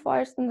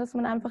sinnvollsten, dass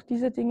man einfach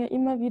diese Dinge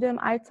immer wieder im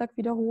Alltag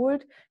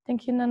wiederholt, den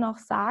Kindern auch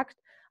sagt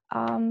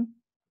und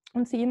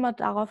sie immer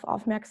darauf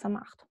aufmerksam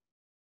macht.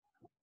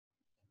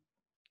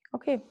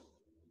 Okay.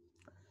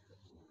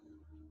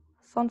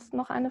 Sonst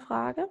noch eine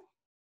Frage?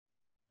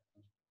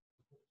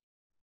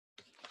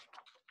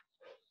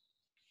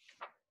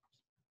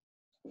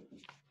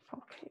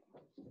 Okay.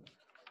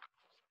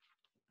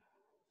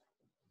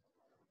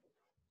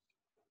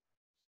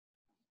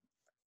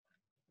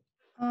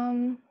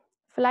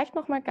 Vielleicht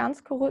noch mal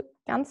ganz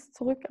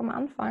zurück am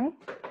Anfang,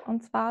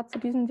 und zwar zu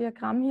diesem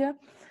Diagramm hier.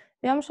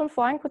 Wir haben schon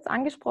vorhin kurz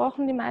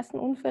angesprochen, die meisten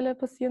Unfälle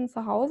passieren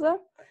zu Hause.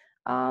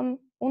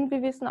 Und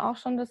wir wissen auch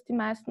schon, dass die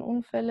meisten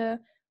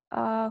Unfälle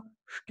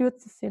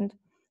Stürze sind.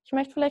 Ich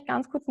möchte vielleicht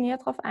ganz kurz näher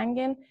darauf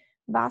eingehen,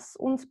 was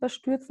uns bei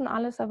Stürzen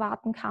alles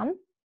erwarten kann.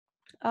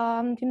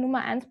 Die Nummer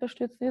 1 bei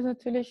Stürzen ist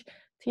natürlich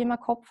Thema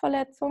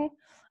Kopfverletzung.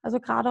 Also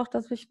gerade auch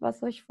das,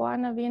 was ich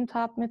vorhin erwähnt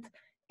habe, mit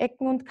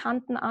Ecken und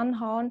Kanten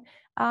anhauen.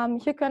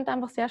 Hier könnte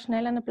einfach sehr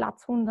schnell eine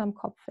Platzwunde am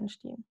Kopf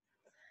entstehen.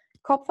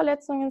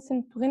 Kopfverletzungen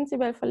sind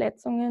prinzipiell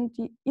Verletzungen,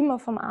 die immer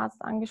vom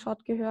Arzt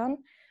angeschaut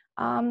gehören.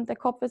 Der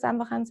Kopf ist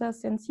einfach ein sehr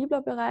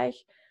sensibler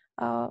Bereich.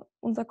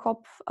 Unser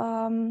Kopf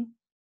kann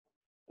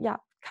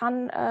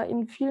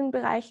in vielen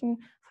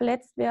Bereichen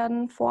verletzt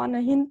werden, vorne,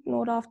 hinten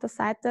oder auf der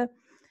Seite.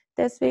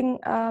 Deswegen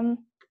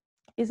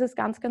ist es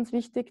ganz, ganz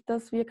wichtig,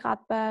 dass wir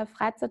gerade bei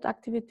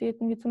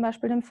Freizeitaktivitäten wie zum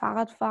Beispiel dem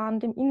Fahrradfahren,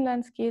 dem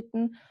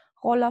Inlineskaten,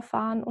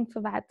 Rollerfahren und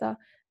so weiter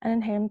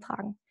einen Helm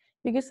tragen.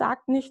 Wie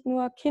gesagt, nicht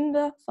nur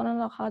Kinder, sondern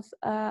auch als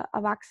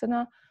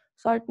Erwachsener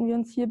sollten wir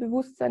uns hier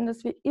bewusst sein,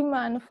 dass wir immer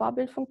eine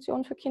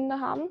Vorbildfunktion für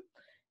Kinder haben.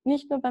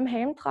 Nicht nur beim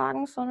Helm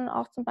tragen, sondern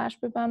auch zum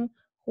Beispiel beim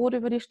Rot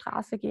über die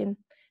Straße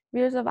gehen.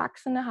 Wir als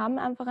Erwachsene haben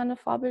einfach eine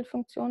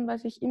Vorbildfunktion, weil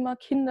sich immer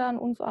Kinder an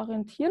uns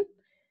orientieren.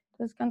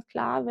 Das ist ganz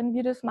klar, wenn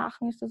wir das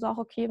machen, ist das auch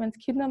okay, wenn es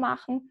Kinder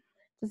machen.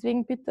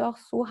 Deswegen bitte auch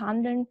so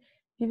handeln,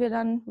 wie wir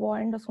dann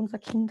wollen, dass unser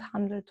Kind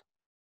handelt.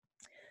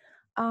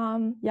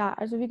 Ja,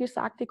 also wie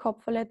gesagt, die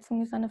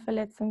Kopfverletzung ist eine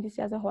Verletzung, die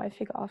sehr, sehr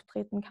häufig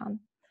auftreten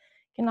kann.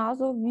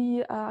 Genauso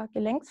wie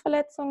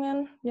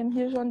Gelenksverletzungen. Wir haben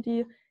hier schon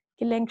die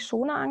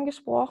Gelenkschoner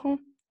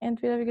angesprochen,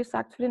 entweder wie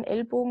gesagt für den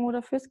Ellbogen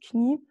oder fürs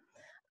Knie.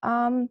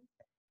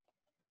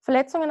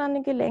 Verletzungen an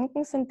den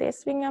Gelenken sind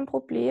deswegen ein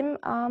Problem,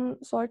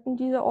 sollten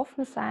diese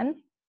offen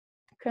sein,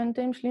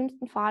 könnte im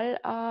schlimmsten Fall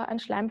ein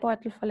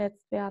Schleimbeutel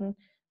verletzt werden.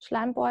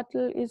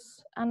 Schleimbeutel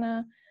ist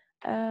eine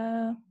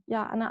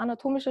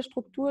anatomische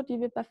Struktur, die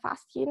wir bei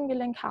fast jedem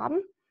Gelenk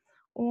haben.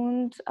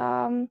 Und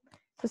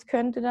das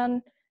könnte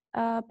dann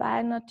bei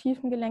einer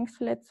tiefen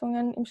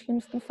Gelenksverletzung im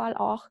schlimmsten Fall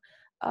auch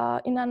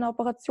in einer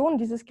Operation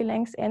dieses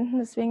Gelenks enden.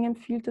 Deswegen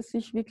empfiehlt es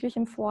sich wirklich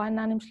im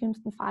Vorhinein im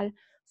schlimmsten Fall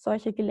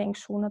solche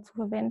Gelenkschoner zu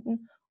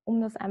verwenden,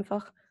 um das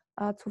einfach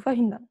zu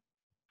verhindern.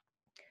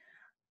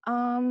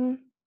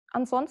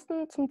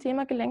 Ansonsten zum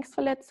Thema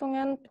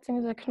Gelenksverletzungen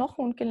bzw.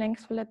 Knochen- und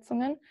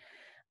Gelenksverletzungen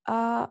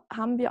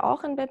haben wir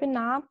auch ein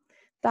Webinar.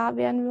 Da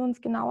werden wir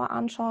uns genauer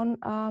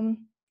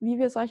anschauen, wie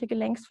wir solche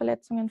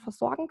Gelenksverletzungen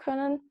versorgen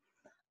können.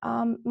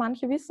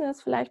 Manche wissen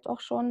es vielleicht auch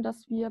schon,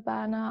 dass wir bei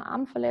einer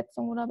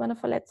Armverletzung oder bei einer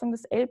Verletzung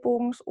des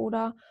Ellbogens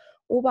oder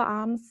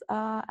Oberarms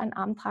ein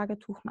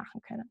Armtragetuch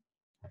machen können.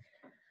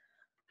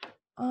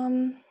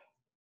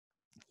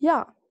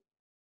 Ja,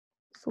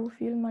 so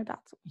viel mal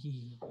dazu.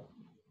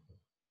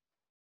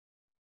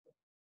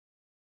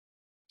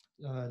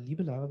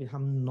 Liebe Lara, wir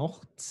haben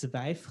noch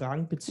 2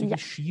 Fragen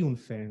bezüglich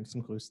Skiunfällen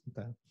zum größten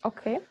Teil.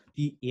 Okay.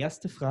 Die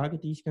erste Frage,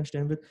 die ich gerne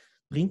stellen würde,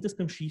 bringt es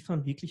beim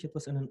Skifahren wirklich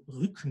etwas, einen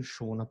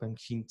Rückenschoner beim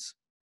Kind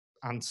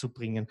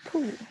anzubringen?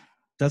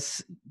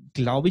 Das,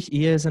 glaube ich,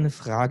 eher ist eine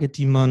Frage,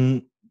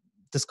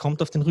 das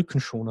kommt auf den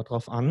Rückenschoner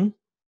drauf an.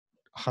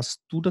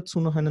 Hast du dazu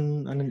noch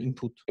einen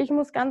Input? Ich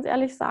muss ganz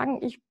ehrlich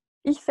sagen, ich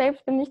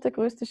selbst bin nicht der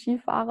größte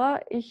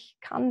Skifahrer. Ich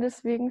kann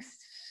deswegen,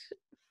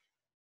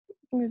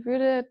 mir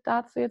würde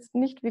dazu jetzt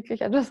nicht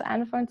wirklich etwas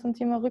einfallen zum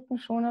Thema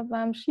Rückenschoner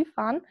beim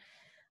Skifahren.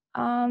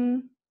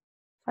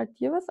 Fällt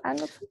dir was ein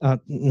dazu?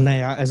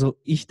 Naja, also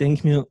ich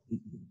denke mir,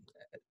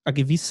 eine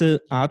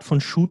gewisse Art von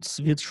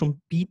Schutz wird es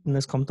schon bieten.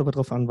 Es kommt aber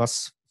darauf an,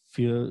 was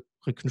für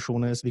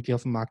Rückenschoner es wirklich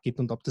auf dem Markt gibt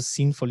und ob das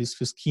sinnvoll ist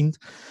fürs Kind.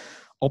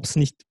 Ob es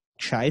nicht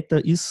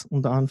gescheiter ist,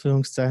 unter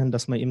Anführungszeichen,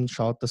 dass man eben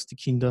schaut, dass die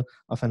Kinder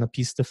auf einer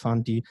Piste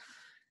fahren, die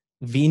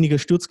weniger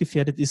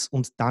sturzgefährdet ist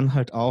und dann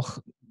halt auch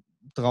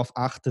darauf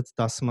achtet,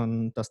 dass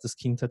das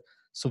Kind halt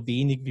so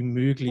wenig wie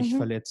möglich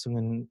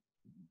Verletzungen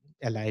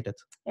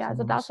erleidet. Ja,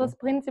 also das, was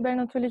prinzipiell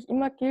natürlich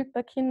immer gilt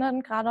bei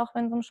Kindern, gerade auch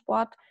wenn es um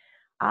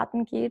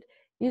Sportarten geht,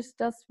 ist,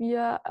 dass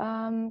wir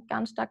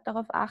ganz stark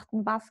darauf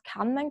achten, was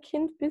kann mein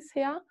Kind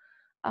bisher,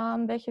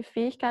 welche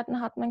Fähigkeiten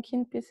hat mein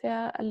Kind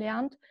bisher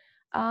erlernt,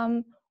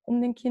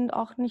 um das Kind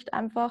auch nicht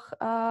einfach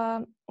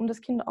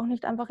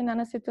in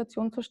eine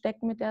Situation zu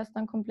stecken, mit der es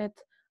dann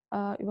komplett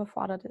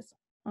überfordert ist.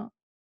 Ja.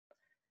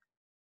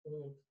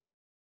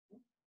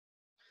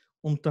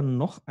 Und dann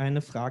noch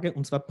eine Frage,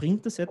 und zwar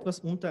bringt es etwas,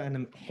 unter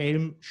einem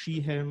Helm,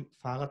 Skihelm,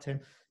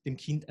 Fahrradhelm, dem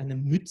Kind eine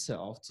Mütze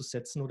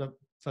aufzusetzen oder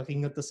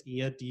verringert das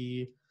eher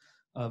die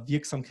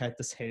Wirksamkeit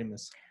des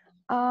Helmes?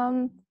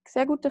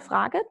 Sehr gute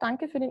Frage,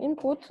 danke für den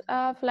Input.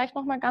 Vielleicht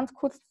noch mal ganz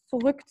kurz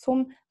zurück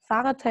zum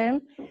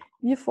Fahrradhelm.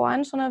 Wie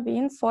vorhin schon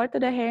erwähnt,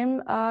 sollte der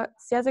Helm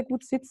sehr, sehr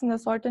gut sitzen, der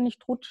sollte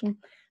nicht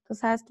rutschen.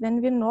 Das heißt,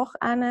 wenn wir noch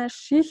eine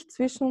Schicht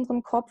zwischen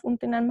unserem Kopf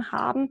und dem Helm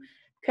haben,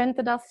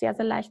 könnte das sehr,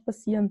 sehr leicht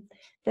passieren.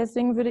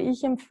 Deswegen würde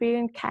ich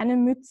empfehlen, keine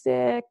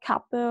Mütze,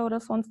 Kappe oder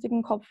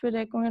sonstigen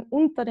Kopfbedeckungen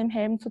unter dem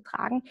Helm zu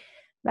tragen,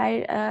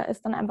 weil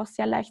es dann einfach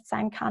sehr leicht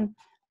sein kann,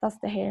 dass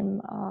der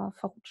Helm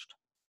verrutscht.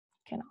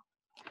 Genau.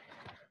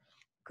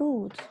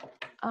 Gut.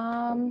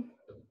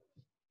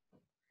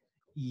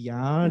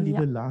 Ja,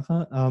 liebe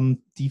Lara,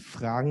 die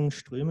Fragen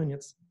strömen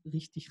jetzt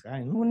richtig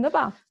rein.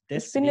 Wunderbar.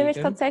 Deswegen, ich bin nämlich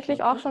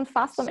tatsächlich auch schon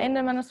fast am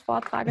Ende meines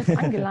Vortrages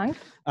angelangt.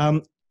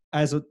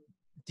 Also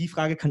die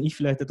Frage kann ich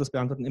vielleicht etwas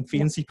beantworten.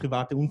 Empfehlen sich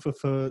private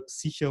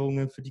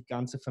Unfallversicherungen für die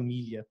ganze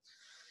Familie?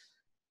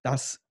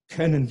 Das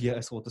können wir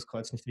als Rotes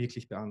Kreuz nicht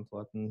wirklich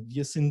beantworten.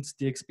 Wir sind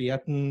die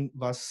Experten,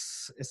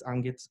 was es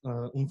angeht,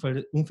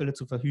 Unfälle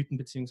zu verhüten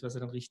bzw.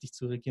 dann richtig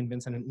zu reagieren, wenn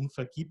es einen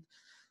Unfall gibt.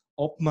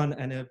 Ob man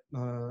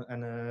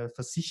eine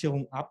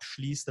Versicherung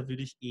abschließt, da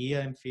würde ich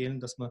eher empfehlen,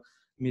 dass man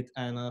mit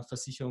einer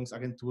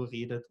Versicherungsagentur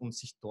redet und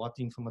sich dort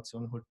die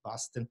Informationen holt,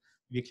 was denn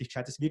wirklich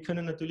gescheit ist. Wir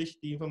können natürlich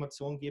die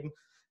Information geben,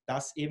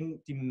 dass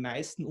eben die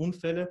meisten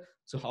Unfälle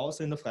zu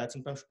Hause in der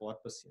Freizeit beim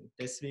Sport passieren.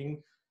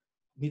 Deswegen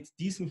mit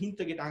diesem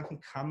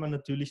Hintergedanken kann man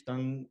natürlich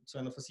dann zu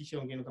einer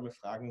Versicherung gehen und einmal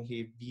fragen,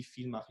 hey, wie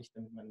viel mache ich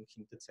denn mit meinem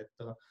Kind etc.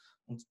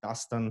 und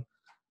das dann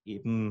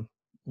eben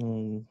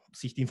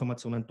sich die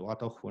Informationen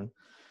dort auch holen.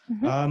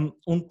 Mhm.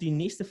 Und die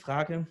nächste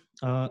Frage,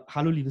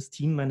 hallo liebes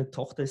Team, meine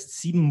Tochter ist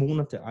 7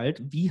 Monate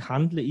alt. Wie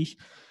handle ich,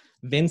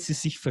 wenn sie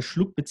sich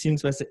verschluckt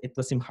bzw.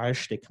 etwas im Hals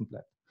stecken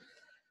bleibt?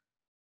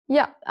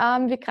 Ja,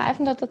 wir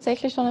greifen da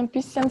tatsächlich schon ein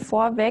bisschen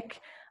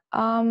vorweg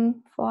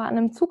vor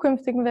einem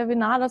zukünftigen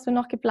Webinar, das wir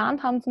noch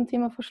geplant haben zum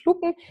Thema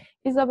Verschlucken.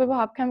 Ist aber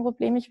überhaupt kein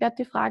Problem. Ich werde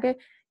die Frage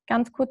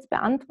ganz kurz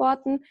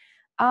beantworten.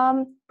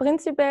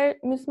 Prinzipiell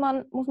muss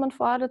man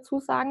vorher dazu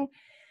sagen,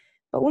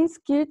 bei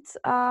uns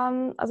gilt,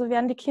 also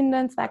werden die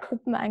Kinder in 2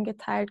 Gruppen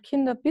eingeteilt.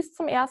 Kinder bis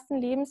zum 1.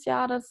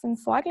 Lebensjahr, das sind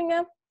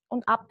Säuglinge,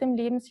 und ab dem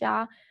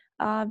Lebensjahr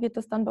wird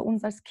das dann bei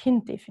uns als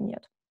Kind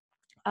definiert.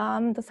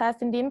 Das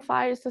heißt, in dem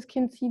Fall ist das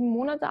Kind 7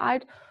 Monate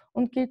alt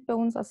und gilt bei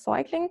uns als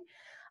Säugling.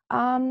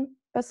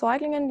 Bei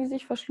Säuglingen, die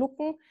sich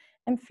verschlucken,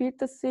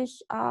 empfiehlt es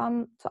sich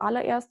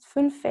zuallererst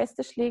 5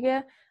 feste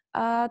Schläge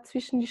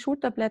zwischen die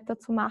Schulterblätter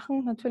zu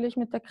machen, natürlich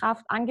mit der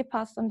Kraft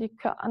angepasst an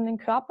den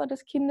Körper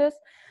des Kindes,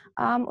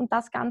 und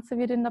das Ganze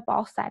wird in der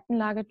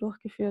Bauchseitenlage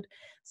durchgeführt.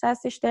 Das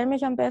heißt, ich stelle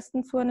mich am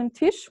besten zu einem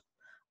Tisch,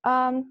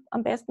 am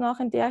besten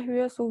auch in der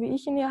Höhe, so wie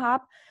ich ihn hier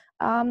habe,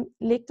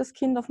 lege das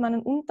Kind auf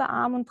meinen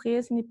Unterarm und drehe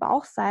es in die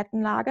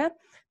Bauchseitenlage.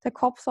 Der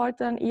Kopf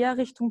sollte dann eher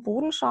Richtung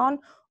Boden schauen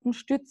und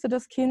stütze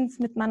das Kind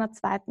mit meiner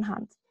zweiten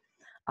Hand.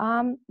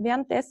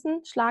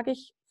 Währenddessen schlage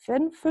ich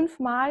 5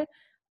 Mal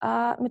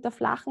mit der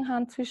flachen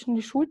Hand zwischen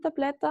die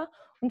Schulterblätter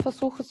und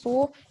versuche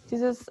so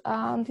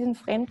diesen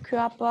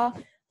Fremdkörper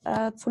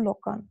zu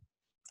lockern.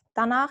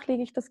 Danach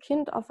lege ich das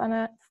Kind auf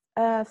eine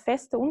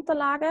feste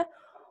Unterlage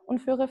und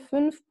führe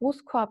 5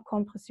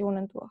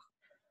 Brustkorbkompressionen durch.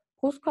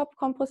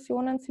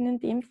 Brustkorbkompressionen sind in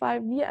dem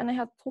Fall wie eine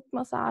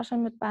Herzdruckmassage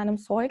bei einem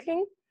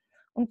Säugling,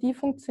 und die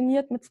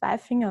funktioniert mit 2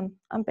 Fingern.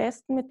 Am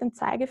besten mit dem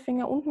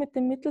Zeigefinger und mit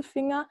dem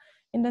Mittelfinger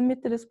in der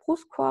Mitte des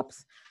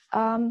Brustkorbs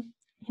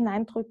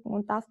hineindrücken,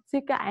 und das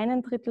circa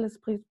 1/3 des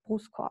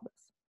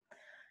Brustkorbes.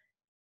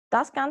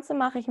 Das Ganze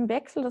mache ich im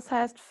Wechsel, das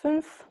heißt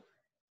 5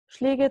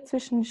 Schläge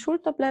zwischen die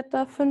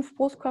Schulterblätter, 5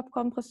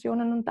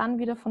 Brustkorbkompressionen und dann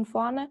wieder von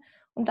vorne,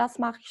 und das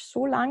mache ich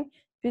so lang,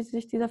 bis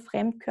sich dieser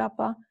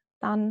Fremdkörper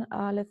dann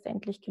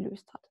letztendlich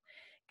gelöst hat.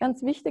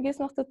 Ganz wichtig ist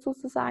noch dazu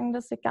zu sagen,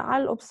 dass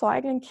egal ob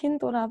Säugling,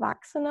 Kind oder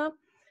Erwachsener,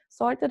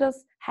 sollte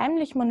das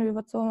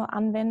Heimlichmanöver zur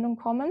Anwendung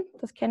kommen.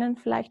 Das kennen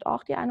vielleicht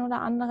auch die einen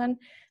oder anderen.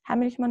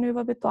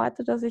 Heimlichmanöver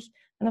bedeutet, dass ich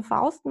eine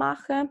Faust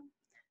mache,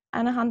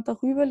 eine Hand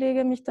darüber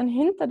lege, mich dann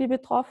hinter die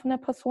betroffene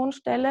Person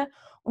stelle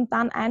und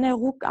dann eine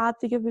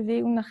ruckartige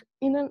Bewegung nach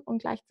innen und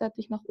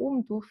gleichzeitig nach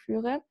oben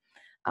durchführe.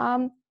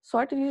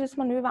 Sollte dieses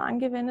Manöver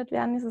angewendet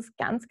werden, ist es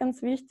ganz,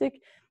 ganz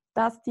wichtig,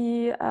 dass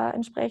die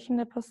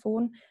entsprechende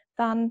Person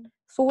dann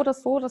so oder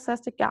so, das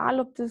heißt, egal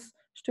ob das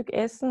Stück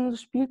Essen,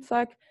 das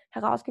Spielzeug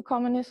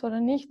herausgekommen ist oder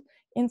nicht,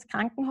 ins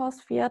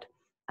Krankenhaus fährt,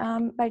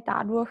 weil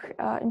dadurch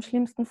im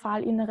schlimmsten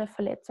Fall innere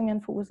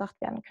Verletzungen verursacht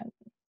werden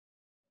könnten.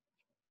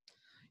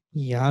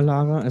 Ja,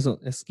 Lara, also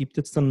es gibt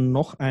jetzt dann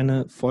noch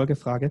eine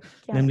Folgefrage,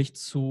 Gerne. nämlich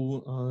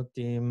zu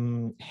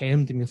dem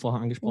Helm, den wir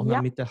vorher angesprochen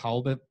haben, mit der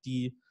Haube,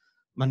 die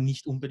man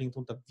nicht unbedingt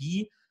unter.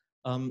 Wie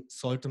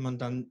sollte man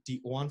dann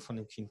die Ohren von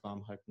dem Kind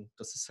warm halten?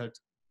 Das ist halt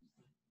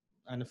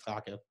eine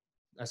Frage.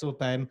 Also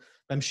beim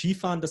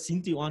Skifahren, da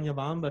sind die Ohren ja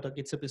warm, weil da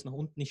geht es ja bis nach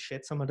unten. Ich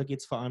schätze mal, da geht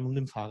es vor allem um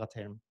den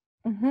Fahrradhelm.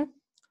 Mhm.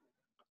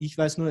 Ich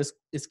weiß nur,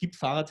 es gibt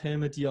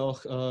Fahrradhelme, die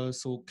auch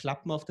so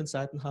Klappen auf den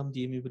Seiten haben,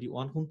 die eben über die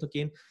Ohren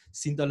runtergehen,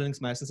 sind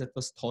allerdings meistens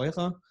etwas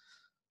teurer.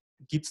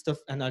 Gibt es da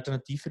eine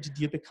Alternative, die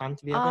dir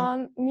bekannt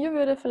wäre? Mir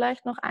würde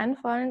vielleicht noch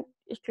einfallen,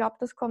 ich glaube,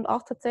 das kommt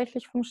auch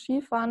tatsächlich vom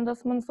Skifahren,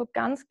 dass man so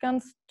ganz,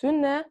 ganz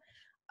dünne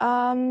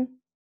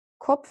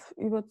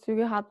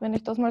Kopfüberzüge hat, wenn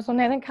ich das mal so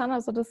nennen kann.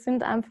 Also das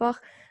sind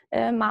einfach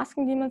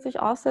Masken, die man sich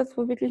aufsetzt,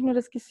 wo wirklich nur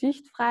das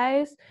Gesicht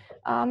frei ist.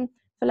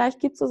 Vielleicht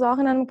gibt es das auch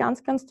in einem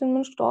ganz, ganz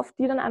dünnen Stoff,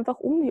 die dann einfach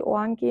um die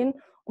Ohren gehen,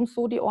 um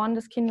so die Ohren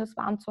des Kindes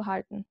warm zu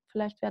halten.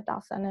 Vielleicht wäre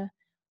das eine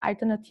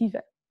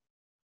Alternative.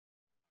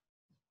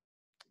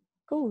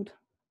 Gut.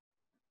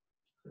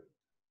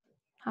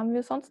 Haben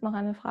wir sonst noch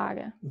eine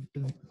Frage?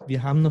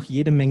 Wir haben noch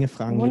jede Menge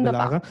Fragen,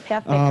 Wunderbar, liebe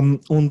Lara.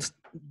 perfekt. Und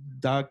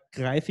da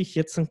greife ich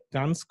jetzt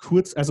ganz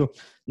kurz, also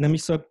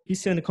nämlich so ein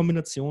bisschen eine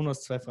Kombination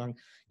aus 2 Fragen.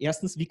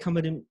 Erstens, wie kann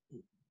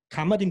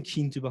man dem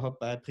Kind überhaupt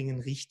beibringen,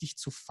 richtig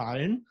zu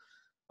fallen?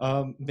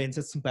 Wenn es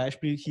jetzt zum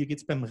Beispiel, hier geht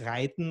es beim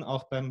Reiten,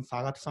 auch beim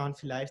Fahrradfahren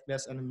vielleicht, wäre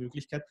es eine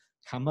Möglichkeit,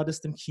 kann man das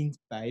dem Kind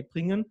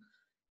beibringen?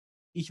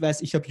 Ich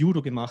weiß, ich habe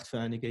Judo gemacht für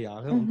einige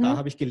Jahre und da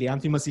habe ich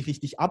gelernt, wie man sich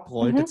richtig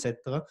abrollt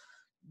etc.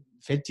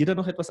 Fällt dir da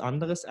noch etwas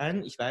anderes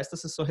ein? Ich weiß,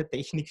 dass es solche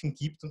Techniken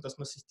gibt und dass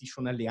man sich die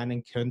schon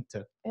erlernen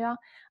könnte. Ja,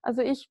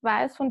 also ich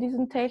weiß von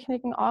diesen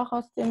Techniken auch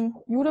aus dem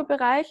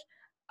Judo-Bereich.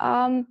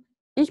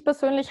 Ich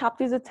persönlich habe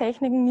diese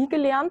Techniken nie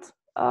gelernt,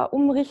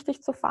 um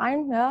richtig zu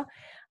fallen. Ja.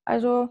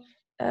 Also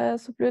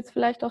so blöd es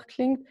vielleicht auch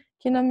klingt,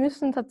 Kinder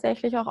müssen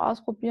tatsächlich auch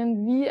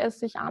ausprobieren, wie es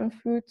sich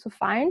anfühlt zu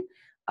fallen.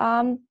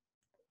 Also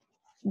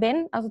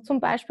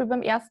zum Beispiel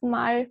beim ersten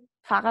Mal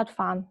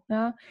Fahrradfahren,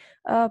 ja,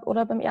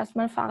 oder beim ersten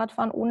Mal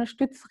Fahrradfahren ohne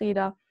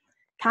Stützräder,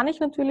 kann ich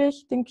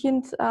natürlich dem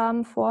Kind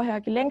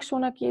vorher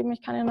Gelenkschoner geben,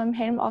 ich kann ihm einen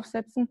Helm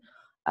aufsetzen,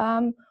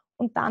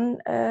 Und dann,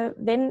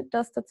 wenn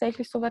das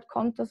tatsächlich so weit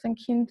kommt, dass ein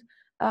Kind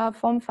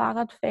vom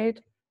Fahrrad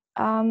fällt,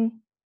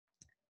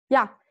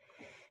 ja,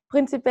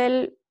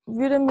 prinzipiell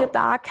würde mir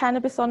da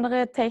keine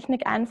besondere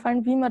Technik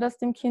einfallen, wie man das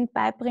dem Kind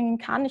beibringen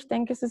kann. Ich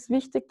denke, es ist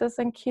wichtig, dass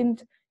ein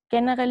Kind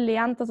generell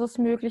lernt, dass es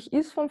möglich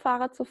ist, vom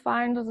Fahrrad zu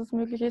fallen, dass es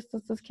möglich ist,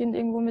 dass das Kind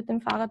irgendwo mit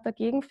dem Fahrrad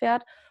dagegen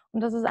fährt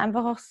und dass es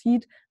einfach auch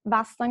sieht,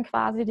 was dann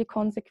quasi die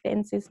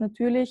Konsequenz ist.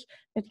 Natürlich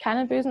mit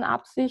keinen bösen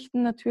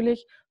Absichten,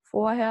 natürlich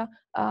vorher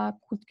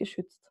gut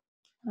geschützt.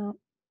 Ja.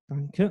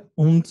 Danke.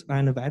 Und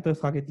eine weitere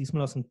Frage,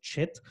 diesmal aus dem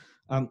Chat.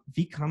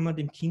 Wie kann man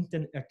dem Kind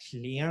denn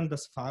erklären,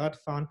 dass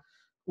Fahrradfahren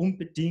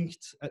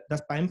unbedingt,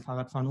 dass beim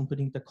Fahrradfahren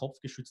unbedingt der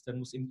Kopf geschützt werden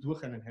muss, eben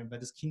durch einen Helm, weil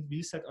das Kind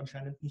will es halt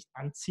anscheinend nicht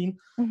anziehen.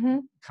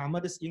 Kann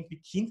man das irgendwie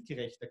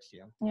kindgerecht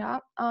erklären?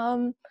 Ja,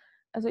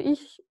 also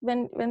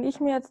wenn ich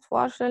mir jetzt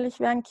vorstelle, ich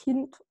wäre ein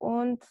Kind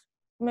und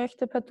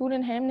möchte partout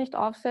den Helm nicht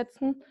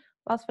aufsetzen,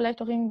 was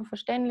vielleicht auch irgendwo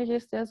verständlich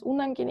ist, der ist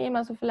unangenehm,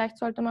 also vielleicht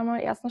sollte man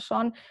mal erstens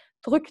schauen,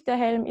 drückt der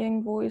Helm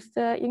irgendwo, ist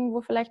der irgendwo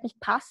vielleicht nicht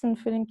passend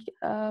für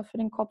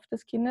den Kopf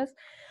des Kindes,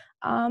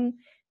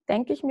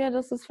 denke ich mir,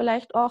 dass es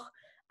vielleicht auch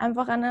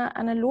einfach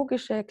eine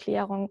logische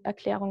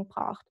Erklärung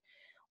braucht.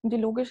 Und die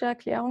logische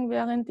Erklärung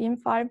wäre in dem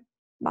Fall,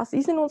 was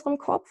ist in unserem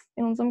Kopf?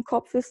 In unserem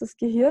Kopf ist das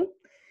Gehirn.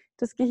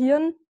 Das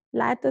Gehirn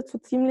leitet so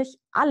ziemlich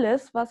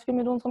alles, was wir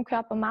mit unserem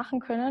Körper machen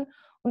können.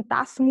 Und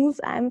das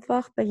muss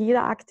einfach bei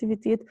jeder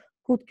Aktivität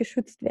gut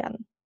geschützt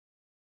werden.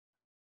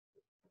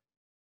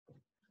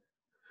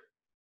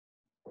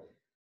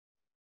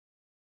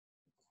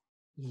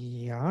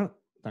 Ja,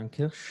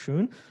 danke,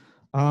 schön.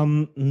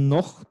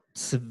 Noch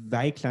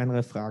zwei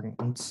kleinere Fragen.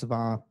 Und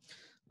zwar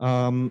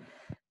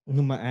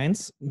Nummer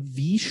 1,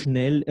 wie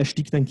schnell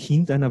erstickt ein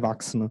Kind ein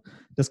Erwachsener?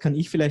 Das kann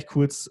ich vielleicht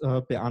kurz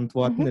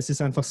beantworten. Es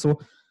ist einfach so,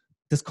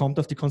 das kommt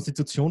auf die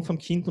Konstitution vom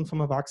Kind und vom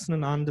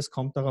Erwachsenen an. Das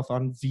kommt darauf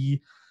an,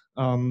 wie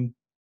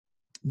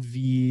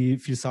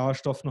viel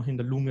Sauerstoff noch in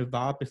der Lunge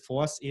war,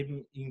 bevor es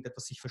eben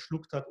irgendetwas sich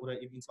verschluckt hat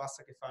oder eben ins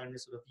Wasser gefallen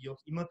ist oder wie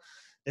auch immer.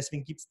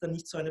 Deswegen gibt es da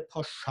nicht so eine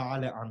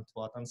pauschale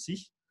Antwort an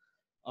sich.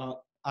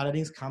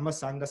 Allerdings kann man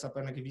sagen, dass ab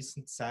einer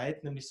gewissen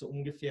Zeit, nämlich so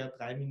ungefähr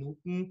 3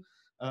 Minuten,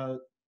 der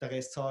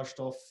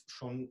Restsauerstoff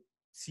schon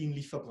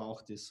ziemlich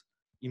verbraucht ist,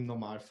 im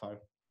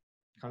Normalfall.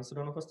 Kannst du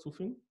da noch was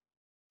zufügen?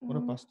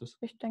 Oder passt das?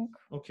 Ich denke,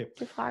 okay.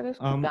 Die Frage ist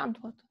gut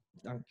beantwortet.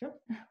 Danke.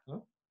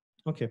 Ja.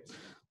 Okay.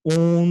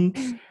 Und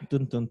jetzt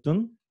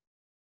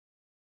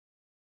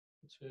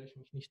höre ich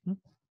mich nicht mehr.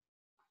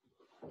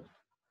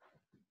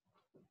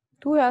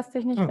 Du hörst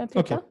dich nicht mehr, Peter?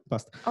 Okay,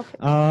 passt.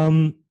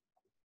 Okay.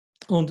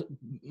 Und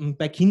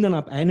bei Kindern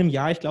ab einem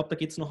Jahr, ich glaube, da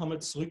geht es noch einmal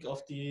zurück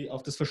auf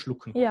das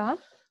Verschlucken. Ja.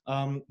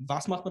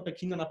 Was macht man bei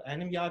Kindern ab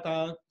einem Jahr?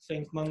 Da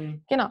fängt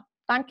man... Genau,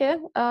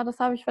 danke. Das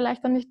habe ich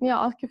vielleicht dann nicht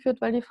näher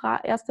ausgeführt, weil die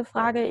erste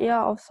Frage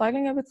eher auf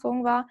Säuglinge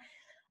bezogen war.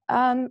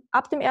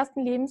 Ab dem 1.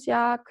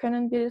 Lebensjahr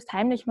können wir das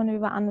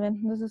Heimlichmanöver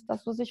anwenden. Das ist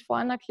das, was ich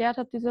vorhin erklärt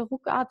habe, diese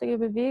ruckartige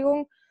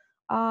Bewegung.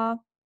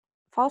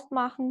 Faust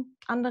machen,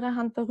 andere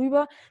Hand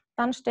darüber.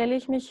 Dann stelle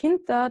ich mich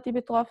hinter die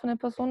betroffene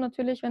Person.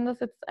 Natürlich, wenn das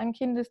jetzt ein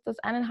Kind ist, das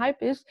 1,5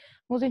 ist,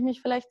 muss ich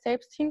mich vielleicht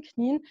selbst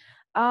hinknien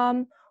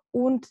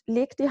und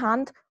lege die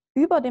Hand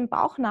über den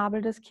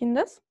Bauchnabel des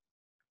Kindes.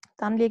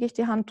 Dann lege ich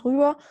die Hand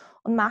drüber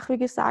und mache, wie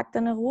gesagt,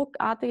 eine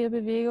ruckartige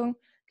Bewegung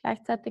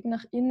gleichzeitig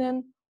nach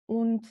innen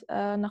und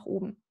nach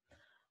oben.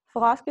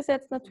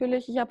 Vorausgesetzt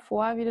natürlich, ich habe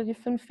vorher wieder die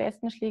 5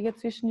 festen Schläge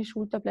zwischen die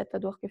Schulterblätter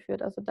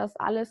durchgeführt. Also das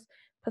alles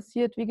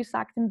passiert, wie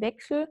gesagt, im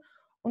Wechsel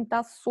und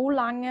das so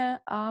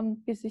lange,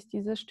 bis sich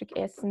dieses Stück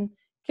Essen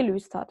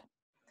gelöst hat.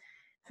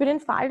 Für den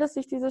Fall, dass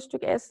sich dieses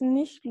Stück Essen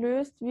nicht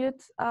löst,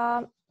 wird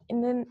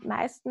in den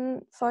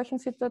meisten solchen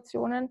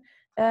Situationen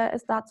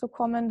es dazu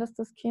kommen, dass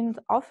das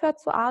Kind aufhört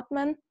zu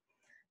atmen.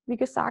 Wie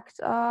gesagt,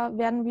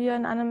 werden wir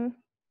in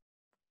einem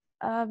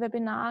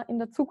Webinar in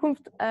der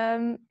Zukunft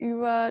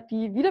über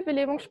die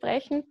Wiederbelebung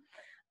sprechen.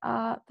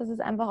 Das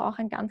ist einfach auch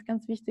ein ganz,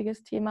 ganz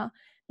wichtiges Thema.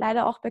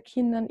 Leider auch bei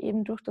Kindern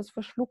eben durch das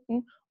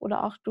Verschlucken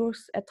oder auch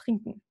durchs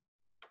Ertrinken.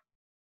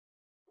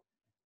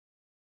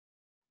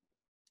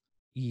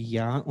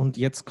 Ja, und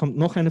jetzt kommt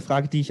noch eine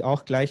Frage, die ich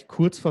auch gleich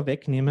kurz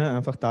vorwegnehme,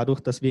 einfach dadurch,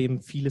 dass wir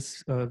eben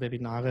vieles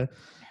Webinare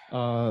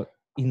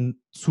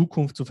in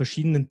Zukunft zu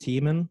verschiedenen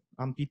Themen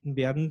anbieten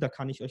werden. Da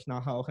kann ich euch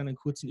nachher auch einen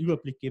kurzen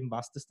Überblick geben,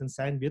 was das denn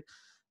sein wird.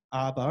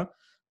 Aber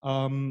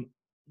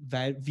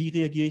wie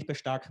reagiere ich bei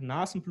starkem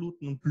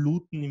Nasenbluten und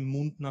Bluten im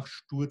Mund nach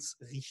Sturz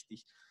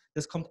richtig?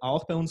 Das kommt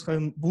auch bei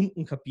unserem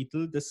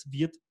Wundenkapitel. Das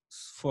wird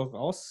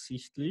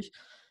voraussichtlich,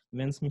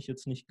 wenn es mich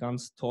jetzt nicht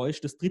ganz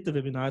täuscht, das 3.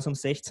 Webinar ist am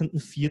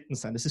 16.04.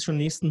 sein. Das ist schon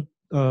nächsten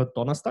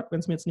Donnerstag, wenn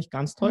es mir jetzt nicht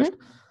ganz täuscht.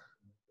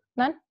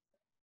 Nein?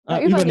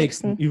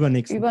 Übernächsten.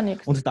 Übernächsten.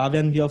 Und da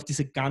werden wir auf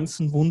diese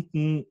ganzen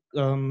Wunden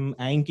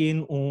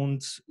eingehen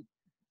und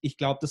ich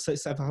glaube, das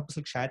ist einfach ein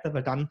bisschen gescheiter,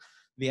 weil dann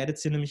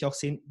werdet ihr nämlich auch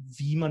sehen,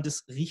 wie man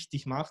das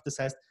richtig macht. Das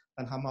heißt,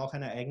 dann haben wir auch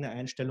eine eigene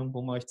Einstellung,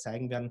 wo wir euch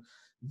zeigen werden,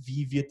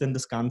 wie wird denn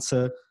das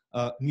Ganze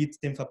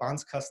mit dem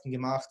Verbandskasten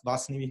gemacht,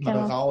 was nehme ich mal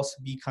da raus,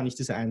 wie kann ich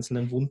diese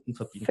einzelnen Wunden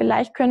verbinden.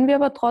 Vielleicht können wir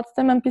aber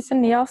trotzdem ein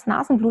bisschen näher aufs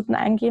Nasenbluten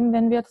eingehen,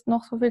 wenn wir jetzt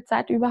noch so viel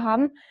Zeit über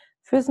haben,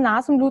 Fürs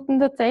Nasenbluten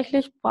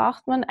tatsächlich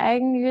braucht man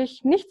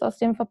eigentlich nichts aus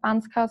dem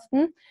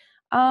Verbandskasten.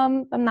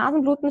 Beim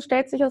Nasenbluten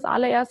stellt sich als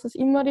allererstes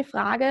immer die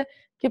Frage,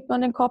 gibt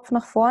man den Kopf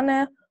nach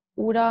vorne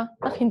oder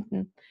nach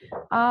hinten?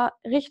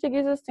 Richtig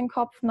ist es, den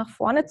Kopf nach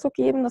vorne zu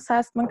geben. Das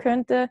heißt, man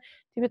könnte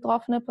die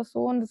betroffene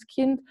Person, das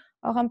Kind,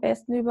 auch am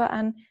besten über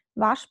ein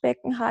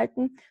Waschbecken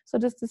halten,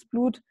 sodass das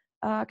Blut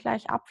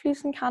gleich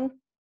abfließen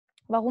kann.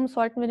 Warum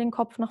sollten wir den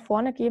Kopf nach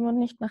vorne geben und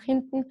nicht nach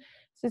hinten?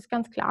 Es ist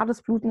ganz klar,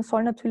 das Bluten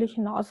soll natürlich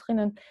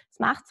hinausrinnen. Es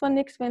macht zwar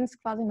nichts, wenn es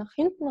quasi nach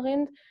hinten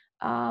rinnt.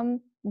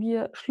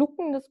 Wir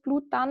schlucken das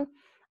Blut dann.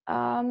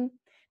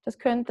 Das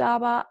könnte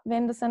aber,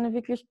 wenn das eine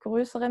wirklich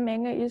größere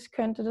Menge ist,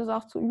 könnte das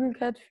auch zu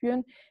Übelkeit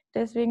führen.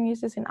 Deswegen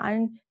ist es in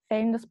allen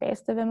Fällen das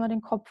Beste, wenn man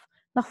den Kopf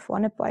nach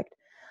vorne beugt.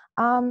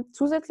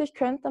 Zusätzlich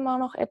könnte man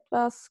noch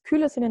etwas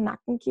Kühles in den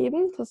Nacken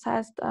geben. Das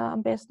heißt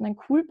am besten ein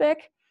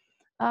Coolback.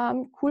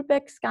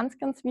 Coolback ist ganz,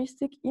 ganz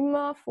wichtig.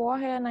 Immer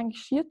vorher in ein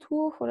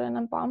Geschirrtuch oder in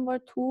ein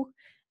Baumwolltuch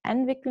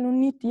einwickeln und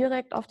nie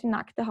direkt auf die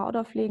nackte Haut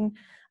auflegen.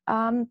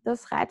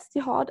 Das reizt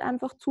die Haut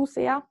einfach zu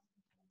sehr.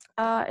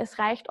 Es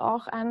reicht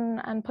auch,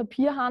 ein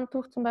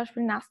Papierhandtuch zum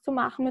Beispiel nass zu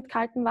machen mit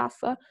kaltem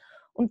Wasser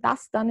und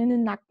das dann in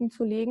den Nacken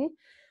zu legen.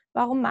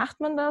 Warum macht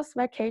man das?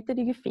 Weil Kälte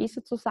die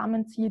Gefäße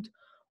zusammenzieht.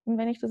 Und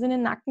wenn ich das in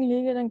den Nacken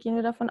lege, dann gehen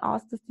wir davon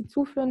aus, dass die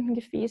zuführenden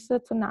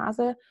Gefäße zur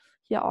Nase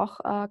hier auch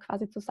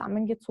quasi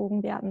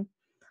zusammengezogen werden.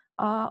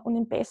 Und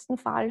im besten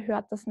Fall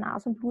hört das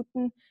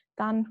Nasenbluten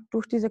dann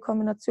durch diese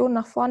Kombination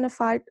nach vorne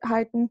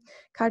halten,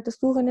 kaltes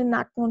Tuch in den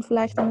Nacken und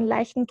vielleicht einen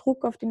leichten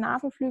Druck auf die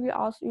Nasenflügel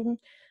ausüben,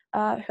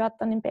 hört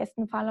dann im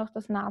besten Fall auch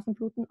das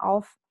Nasenbluten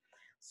auf.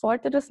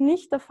 Sollte das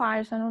nicht der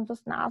Fall sein und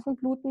das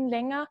Nasenbluten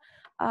länger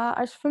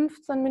als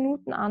 15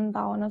 Minuten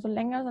andauern, also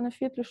länger als eine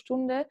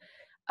Viertelstunde,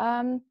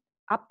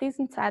 ab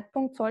diesem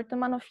Zeitpunkt sollte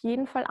man auf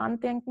jeden Fall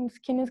andenken,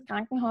 das Kind ins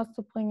Krankenhaus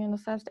zu bringen.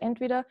 Das heißt,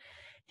 entweder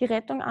die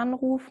Rettung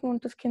anrufen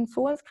und das Kind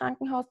so ins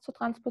Krankenhaus zu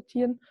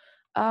transportieren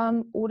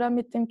oder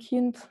mit dem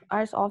Kind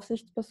als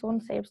Aufsichtsperson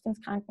selbst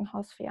ins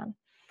Krankenhaus fahren.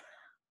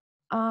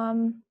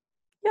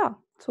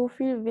 Ja, so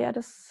viel wäre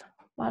das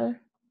mal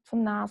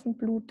zum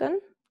Nasenbluten.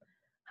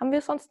 Haben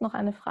wir sonst noch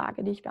eine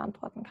Frage, die ich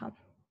beantworten kann?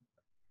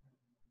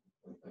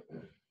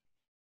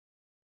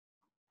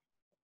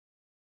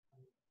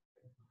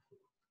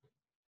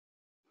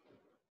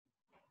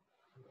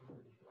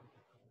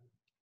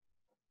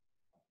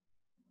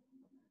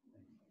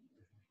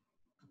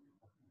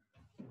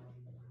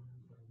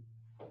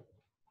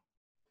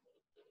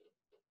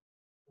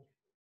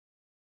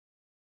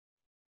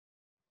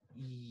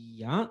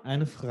 Ja,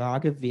 eine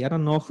Frage wäre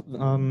dann noch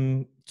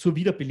zur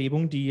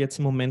Wiederbelebung, die jetzt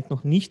im Moment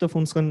noch nicht auf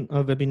unseren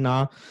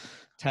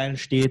Webinarteilen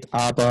steht,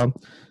 aber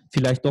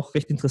vielleicht doch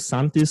recht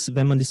interessant ist,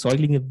 wenn man die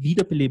Säuglinge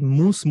wiederbeleben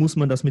muss, muss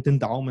man das mit den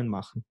Daumen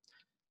machen?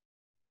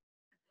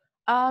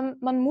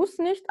 Man muss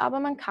nicht, aber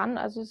man kann.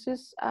 Also es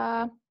ist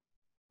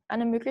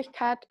eine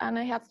Möglichkeit, eine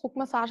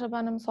Herzdruckmassage bei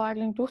einem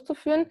Säugling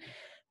durchzuführen.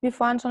 Wie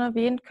vorhin schon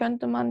erwähnt,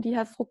 könnte man die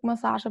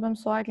Herzdruckmassage beim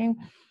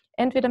Säugling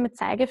entweder mit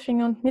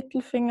Zeigefinger und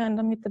Mittelfinger in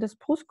der Mitte des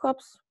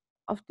Brustkorbs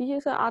auf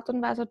diese Art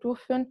und Weise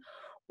durchführen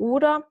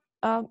oder,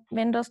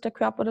 wenn das der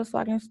Körper des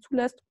Säuglings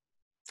zulässt,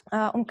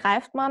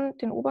 umgreift man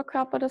den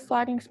Oberkörper des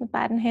Säuglings mit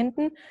beiden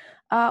Händen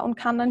und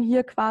kann dann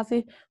hier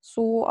quasi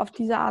so auf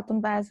diese Art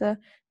und Weise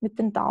mit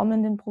den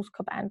Daumen den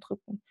Brustkorb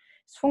eindrücken.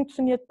 Es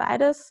funktioniert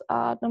beides.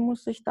 Da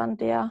muss sich dann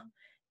der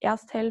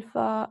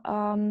Ersthelfer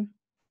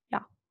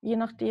ja, je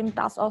nachdem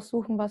das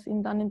aussuchen, was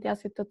ihm dann in der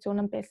Situation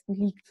am besten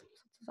liegt,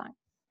 sozusagen.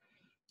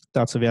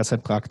 Dazu wäre es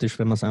halt praktisch,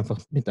 wenn man es einfach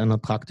mit einer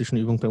praktischen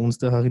Übung bei uns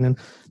da herinnen,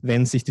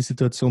 wenn sich die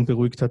Situation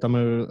beruhigt hat,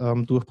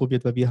 einmal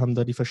durchprobiert, weil wir haben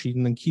da die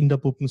verschiedenen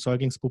Kinderpuppen,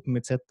 Säuglingspuppen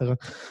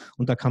etc.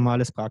 Und da kann man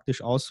alles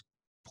praktisch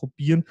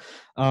ausprobieren.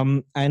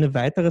 Eine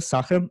weitere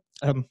Sache,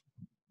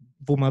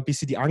 wo wir ein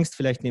bisschen die Angst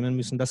vielleicht nehmen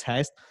müssen, das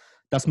heißt,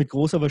 dass mit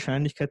großer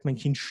Wahrscheinlichkeit mein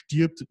Kind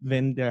stirbt,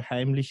 wenn der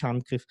heimliche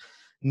Handgriff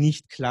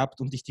nicht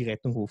klappt und ich die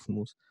Rettung rufen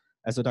muss.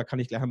 Also da kann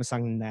ich gleich einmal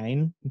sagen,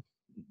 nein,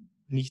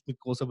 nicht mit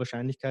großer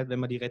Wahrscheinlichkeit, wenn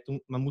man die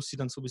Rettung, man muss sie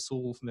dann sowieso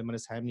rufen, wenn man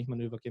das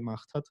Heimlich-Manöver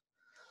gemacht hat.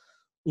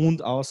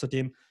 Und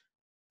außerdem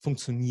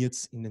funktioniert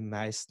es in den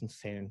meisten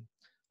Fällen.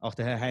 Auch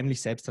der Herr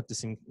Heimlich selbst hat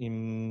das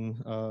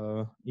im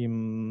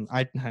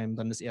Altenheim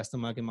dann das erste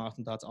Mal gemacht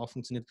und da hat es auch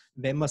funktioniert.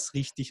 Wenn man es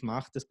richtig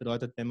macht, das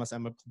bedeutet, wenn man es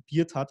einmal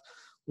probiert hat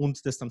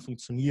und das dann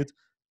funktioniert,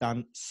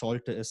 dann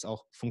sollte es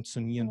auch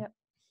funktionieren. Ja.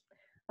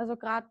 Also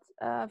gerade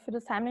für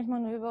das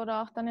Heimlich-Manöver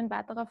oder auch dann in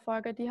weiterer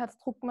Folge die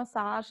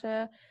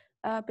Herzdruckmassage,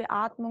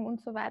 Beatmung und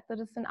so weiter,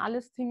 das sind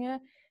alles Dinge,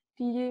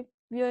 die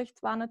wir euch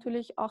zwar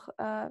natürlich auch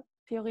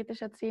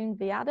theoretisch erzählen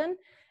werden.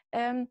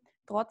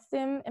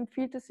 Trotzdem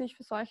empfiehlt es sich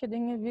für solche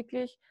Dinge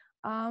wirklich,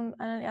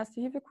 einen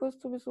Erste-Hilfe-Kurs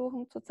zu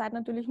besuchen. Zurzeit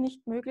natürlich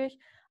nicht möglich,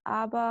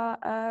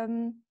 aber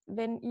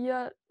wenn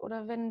ihr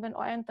oder wenn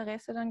euer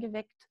Interesse dann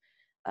geweckt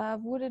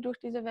wurde durch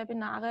diese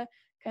Webinare,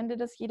 könnt ihr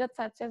das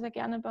jederzeit sehr, sehr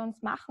gerne bei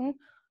uns machen.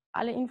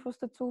 Alle Infos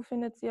dazu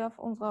findet ihr auf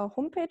unserer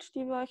Homepage,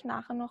 die wir euch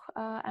nachher noch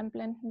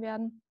einblenden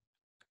werden.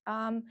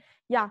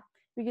 Ja,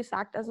 wie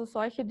gesagt, also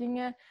solche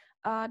Dinge,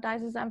 da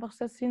ist es einfach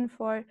sehr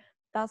sinnvoll,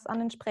 dass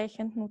an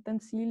entsprechenden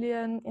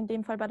Utensilien, in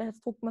dem Fall bei der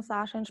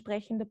Herzdruckmassage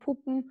entsprechende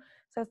Puppen,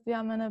 das heißt, wir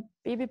haben eine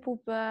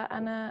Babypuppe,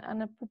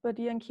 eine Puppe,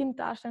 die ein Kind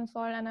darstellen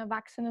soll, eine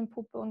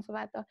Erwachsenenpuppe und so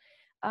weiter.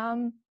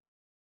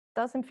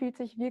 Das empfiehlt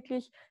sich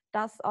wirklich,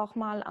 das auch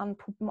mal an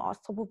Puppen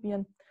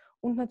auszuprobieren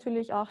und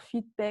natürlich auch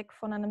Feedback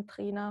von einem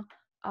Trainer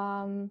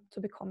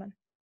zu bekommen.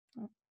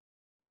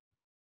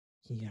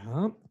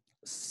 Ja,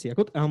 sehr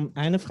gut.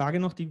 Eine Frage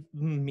noch, die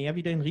mehr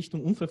wieder in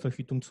Richtung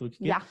Unfallverhütung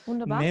zurückgeht. Ja,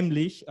 wunderbar.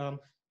 Nämlich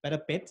bei der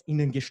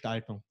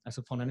Bettinnengestaltung,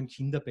 also von einem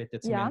Kinderbett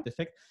jetzt im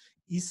Endeffekt,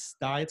 ist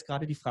da jetzt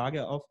gerade die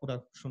Frage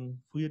oder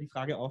schon früher die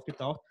Frage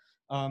aufgetaucht,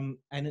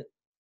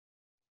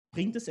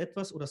 bringt es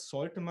etwas oder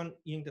sollte man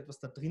irgendetwas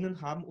da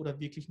drinnen haben oder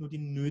wirklich nur die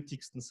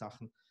nötigsten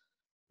Sachen?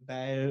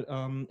 Weil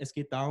es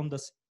geht darum,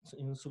 dass,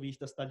 so wie ich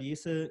das da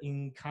lese,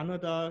 in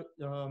Kanada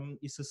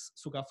ist es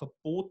sogar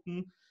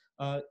verboten,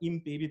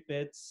 im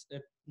Babybett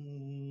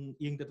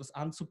irgendetwas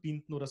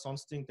anzubinden oder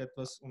sonst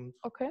irgendetwas. Und,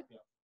 Okay, ja.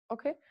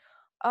 okay.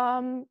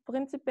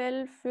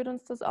 Prinzipiell führt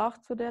uns das auch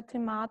zu der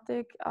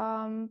Thematik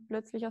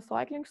plötzlicher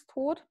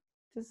Säuglingstod.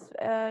 Das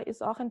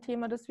ist auch ein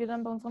Thema, das wir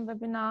dann bei unserem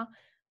Webinar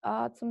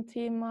zum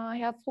Thema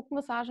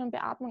Herzdruckmassage und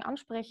Beatmung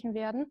ansprechen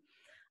werden.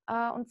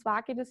 Und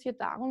zwar geht es hier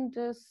darum,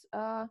 dass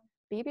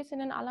Babys in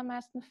den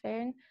allermeisten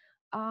Fällen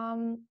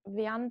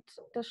während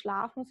des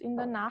Schlafens in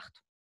der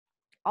Nacht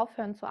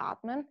aufhören zu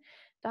atmen.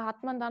 Da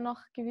hat man dann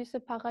noch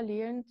gewisse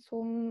Parallelen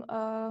zum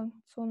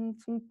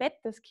Bett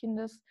des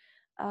Kindes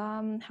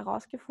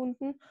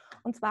herausgefunden.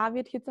 Und zwar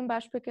wird hier zum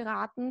Beispiel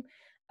geraten,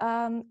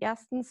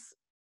 erstens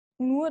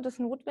nur das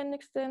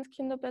Notwendigste ins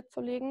Kinderbett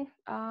zu legen.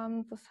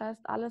 Das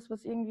heißt, alles,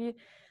 was irgendwie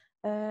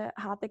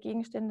harte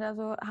Gegenstände,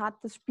 also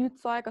hartes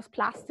Spielzeug aus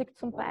Plastik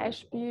zum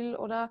Beispiel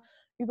oder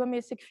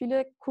übermäßig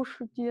viele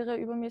Kuscheltiere,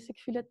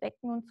 übermäßig viele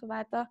Decken und so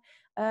weiter.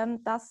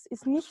 Das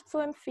ist nicht zu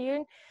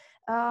empfehlen.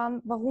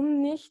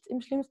 Warum nicht?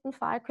 Im schlimmsten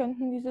Fall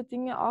könnten diese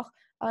Dinge auch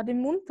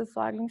den Mund des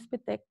Säuglings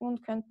bedecken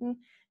und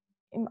könnten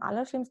im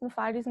allerschlimmsten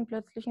Fall diesen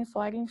plötzlichen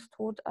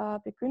Säuglingstod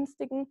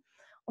begünstigen.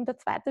 Und der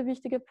zweite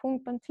wichtige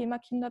Punkt beim Thema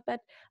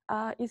Kinderbett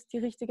ist die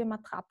richtige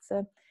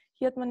Matratze.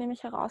 Hier hat man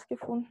nämlich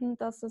herausgefunden,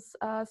 dass es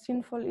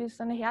sinnvoll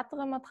ist, eine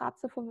härtere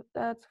Matratze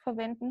zu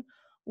verwenden,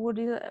 wo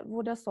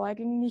der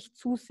Säugling nicht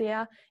zu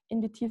sehr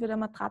in die Tiefe der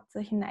Matratze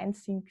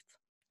hineinsinkt.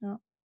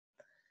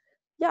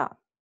 Ja,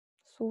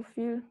 so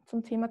viel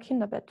zum Thema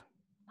Kinderbett.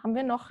 Haben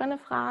wir noch eine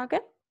Frage?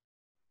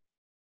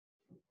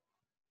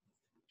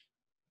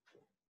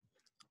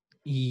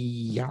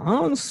 Ja,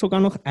 und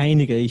sogar noch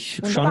einige.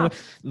 Ich schaue,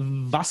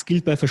 was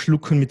gilt bei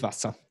Verschlucken mit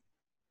Wasser?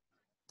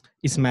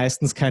 Ist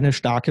meistens keine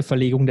starke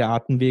Verlegung der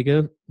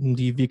Atemwege,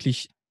 die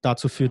wirklich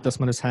dazu führt, dass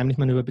man das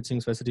Heimlichmanöver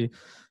bzw. die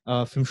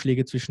 5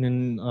 Schläge zwischen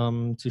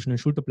den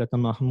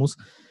Schulterblättern machen muss.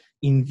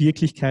 In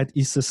Wirklichkeit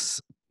ist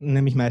es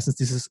nämlich meistens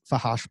dieses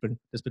Verhaspeln.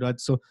 Das bedeutet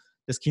so,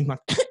 das Kind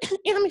macht,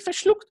 ich habe mich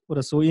verschluckt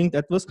oder so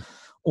irgendetwas.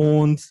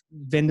 Und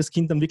wenn das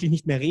Kind dann wirklich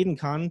nicht mehr reden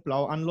kann,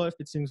 blau anläuft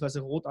bzw.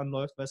 rot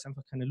anläuft, weil es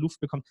einfach keine Luft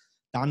bekommt,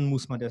 dann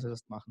muss man das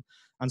erst machen.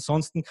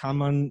 Ansonsten kann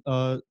man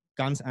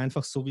ganz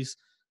einfach, so wie es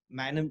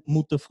meine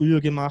Mutter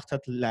früher gemacht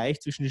hat,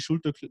 leicht zwischen die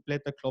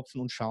Schulterblätter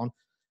klopfen und schauen,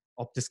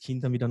 ob das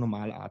Kind dann wieder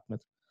normal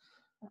atmet.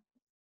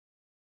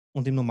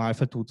 Und im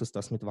Normalfall tut es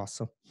das mit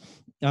Wasser.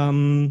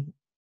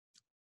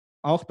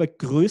 Auch bei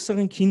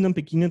größeren Kindern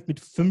beginnend mit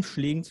 5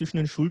 Schlägen zwischen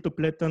den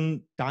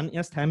Schulterblättern, dann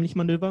erst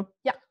Heimlichmanöver?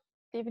 Ja,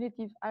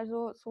 definitiv.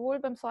 Also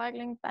sowohl beim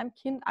Säugling, beim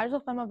Kind als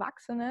auch beim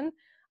Erwachsenen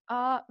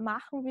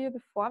machen wir,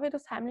 bevor wir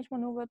das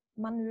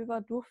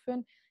Heimlichmanöver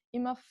durchführen,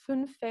 immer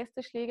 5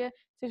 feste Schläge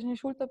zwischen die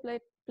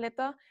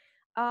Schulterblätter.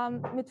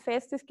 Mit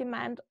fest ist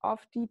gemeint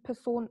auf die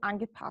Person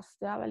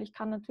angepasst, ja, weil ich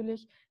kann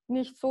natürlich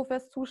nicht so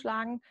fest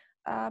zuschlagen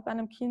bei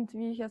einem Kind,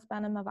 wie ich es bei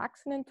einem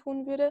Erwachsenen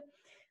tun würde.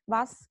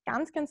 Was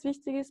ganz, ganz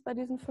wichtig ist bei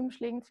diesen 5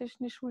 Schlägen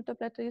zwischen die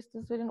Schulterblätter ist,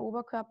 dass wir den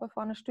Oberkörper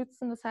vorne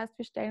stützen. Das heißt,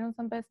 wir stellen uns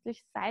am besten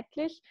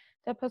seitlich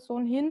der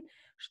Person hin,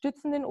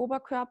 stützen den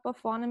Oberkörper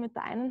vorne mit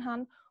der einen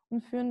Hand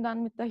und führen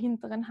dann mit der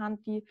hinteren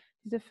Hand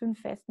diese 5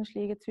 festen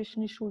Schläge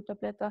zwischen die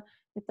Schulterblätter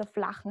mit der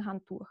flachen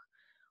Hand durch.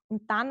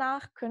 Und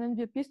danach können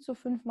wir bis zu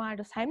 5 Mal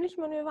das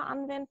Heimlichmanöver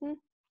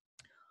anwenden.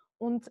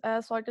 Und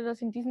sollte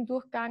das in diesem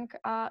Durchgang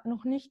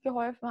noch nicht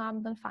geholfen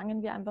haben, dann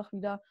fangen wir einfach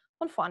wieder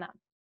von vorne an.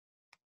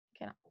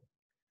 Genau.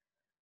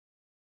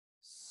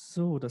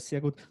 So, das ist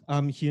sehr gut.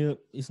 Hier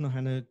ist noch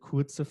eine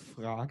kurze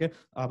Frage,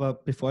 aber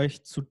bevor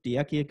ich zu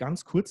der gehe,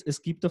 ganz kurz.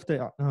 Es gibt auf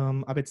der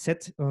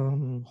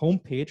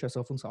ABZ-Homepage,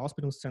 also auf unser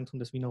Ausbildungszentrum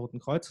des Wiener Roten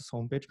Kreuzes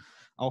Homepage,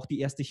 auch die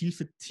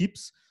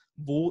Erste-Hilfe-Tipps,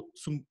 wo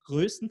zum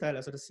größten Teil,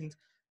 also das sind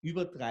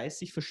über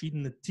 30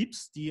 verschiedene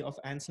Tipps, die auf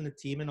einzelne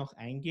Themen auch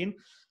eingehen.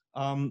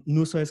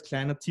 Nur so als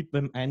kleiner Tipp,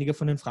 weil einige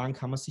von den Fragen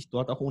kann man sich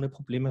dort auch ohne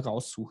Probleme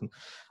raussuchen.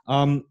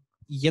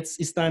 Jetzt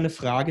ist da eine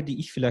Frage, die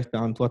ich vielleicht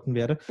beantworten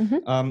werde.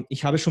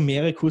 Ich habe schon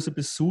mehrere Kurse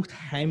besucht.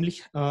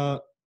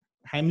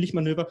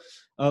 Heimlichmanöver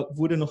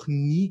wurde noch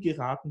nie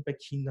geraten, bei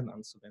Kindern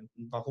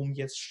anzuwenden. Warum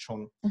jetzt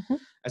schon?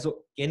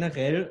 Also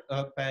generell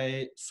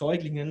bei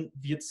Säuglingen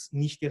wird es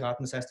nicht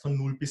geraten, das heißt von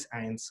 0 bis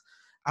 1.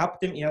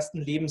 Ab dem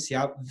ersten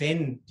Lebensjahr,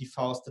 wenn die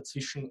Faust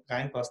dazwischen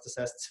reinpasst, das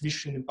heißt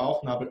zwischen dem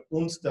Bauchnabel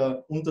und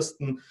der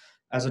untersten,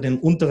 also dem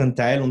unteren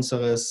Teil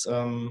unseres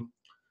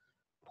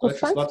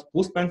deutsches Wort,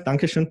 Brustbein,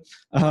 Dankeschön,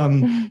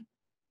 dann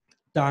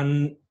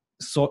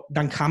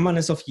kann man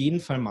es auf jeden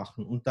Fall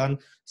machen. Und dann,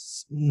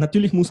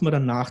 natürlich muss man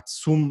danach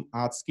zum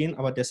Arzt gehen,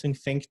 aber deswegen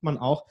fängt man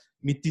auch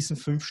mit diesen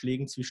 5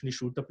 Schlägen zwischen die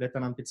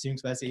Schulterblättern an,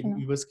 beziehungsweise eben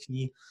übers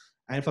Knie.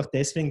 Einfach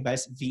deswegen, weil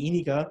es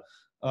weniger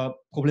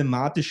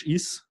problematisch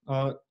ist,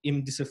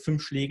 eben diese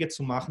 5 Schläge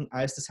zu machen,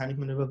 als das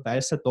Heimlichmanöver, weil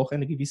es halt doch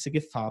eine gewisse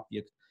Gefahr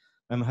birgt,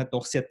 weil man halt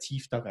doch sehr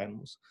tief da rein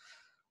muss.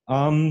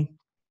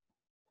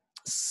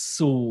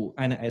 So,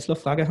 eine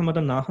Eislauffrage haben wir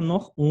dann nachher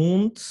noch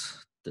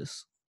und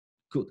das,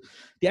 gut.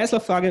 Die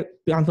Eislauffrage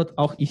beantworte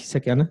auch ich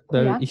sehr gerne,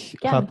 weil ich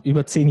habe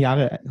über 10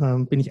 Jahre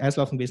bin ich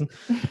Eislaufen gewesen.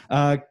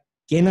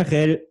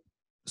 Generell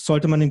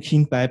sollte man dem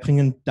Kind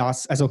beibringen,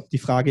 dass, also die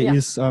Frage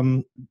ist,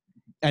 eine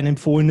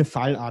empfohlene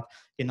Fallart,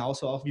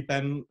 genauso auch wie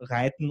beim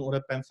Reiten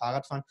oder beim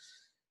Fahrradfahren.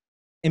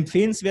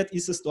 Empfehlenswert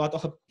ist es dort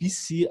auch ein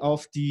bisschen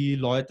auf die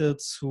Leute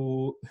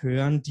zu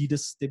hören, die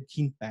das dem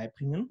Kind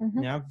beibringen,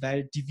 ja,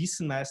 weil die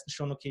wissen meistens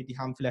schon, okay, die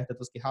haben vielleicht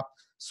etwas gehabt,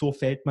 so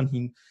fällt man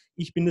hin.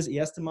 Ich bin das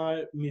erste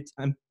Mal mit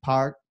ein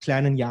paar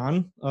kleinen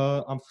Jahren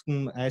auf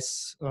dem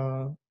Eis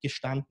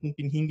gestanden,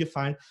 bin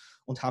hingefallen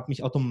und habe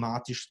mich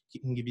automatisch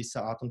in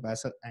gewisser Art und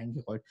Weise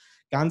eingerollt.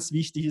 Ganz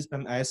wichtig ist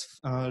beim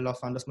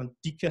Eislauffahren, dass man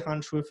dicke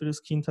Handschuhe für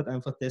das Kind hat,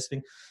 einfach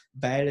deswegen,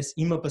 weil es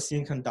immer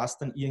passieren kann, dass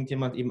dann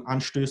irgendjemand eben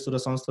anstößt oder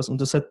sonst was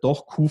und das halt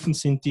doch Kufen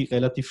sind, die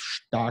relativ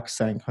stark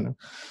sein können.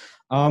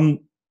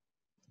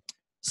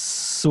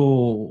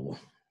 So,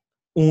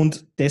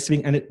 und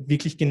deswegen eine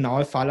wirklich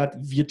genaue Fallart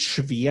wird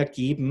schwer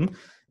geben,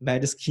 weil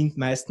das Kind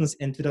meistens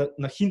entweder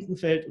nach hinten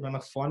fällt oder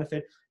nach vorne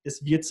fällt.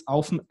 Das wird es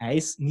auf dem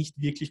Eis nicht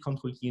wirklich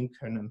kontrollieren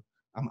können,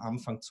 am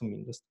Anfang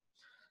zumindest.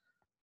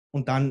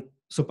 Und dann,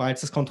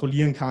 sobald es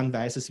kontrollieren kann,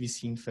 weiß es, wie es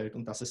hinfällt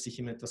und dass es sich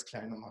immer etwas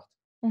kleiner macht.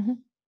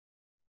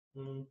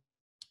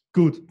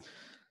 Gut,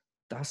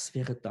 das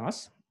wäre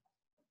das.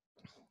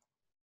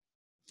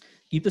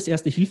 Gibt es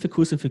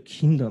Erste-Hilfe-Kurse für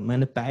Kinder?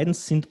 Meine beiden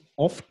sind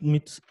oft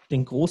mit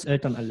den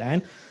Großeltern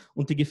allein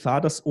und die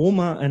Gefahr, dass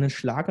Oma einen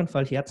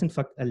Schlaganfall,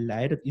 Herzinfarkt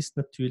erleidet, ist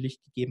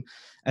natürlich gegeben.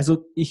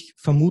 Also ich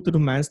vermute, du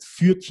meinst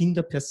für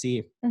Kinder per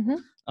se.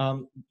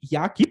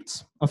 Ja,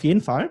 gibt's auf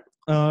jeden Fall.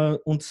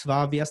 Und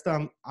zwar wäre es da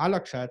am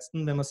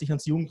allergescheitsten, wenn man sich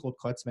ans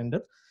Jugendrotkreuz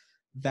wendet,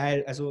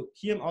 weil also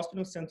hier im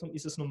Ausbildungszentrum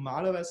ist es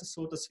normalerweise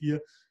so, dass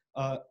wir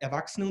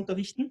Erwachsene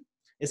unterrichten.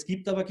 Es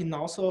gibt aber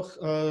genauso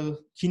auch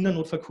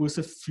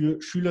Kindernotfallkurse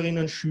für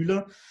Schülerinnen und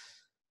Schüler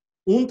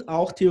und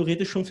auch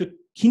theoretisch schon für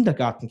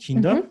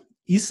Kindergartenkinder.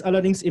 Ist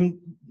allerdings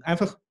eben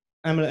einfach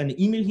einmal eine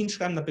E-Mail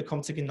hinschreiben, dann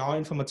bekommt sie genaue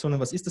Informationen,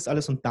 was ist das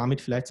alles und damit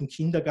vielleicht zum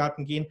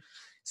Kindergarten gehen,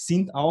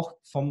 sind auch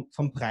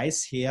vom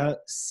Preis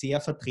her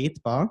sehr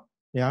vertretbar.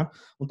 Ja?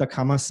 Und da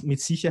kann man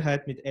mit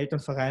Sicherheit mit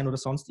Elternvereinen oder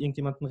sonst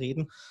irgendjemandem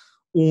reden.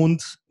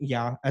 Und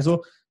ja,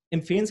 also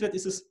empfehlenswert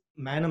ist es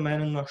meiner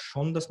Meinung nach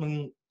schon, dass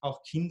man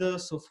auch Kinder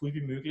so früh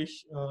wie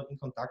möglich in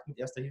Kontakt mit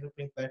Erster Hilfe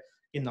bringt, weil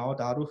genau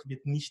dadurch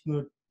wird nicht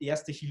nur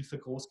Erste Hilfe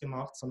groß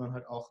gemacht, sondern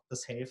halt auch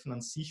das Helfen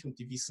an sich und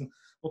die wissen,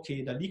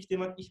 okay, da liegt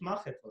jemand, ich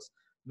mache etwas.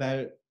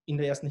 Weil in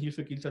der Ersten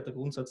Hilfe gilt halt der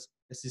Grundsatz,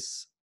 es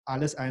ist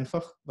alles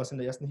einfach, was in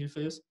der Ersten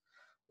Hilfe ist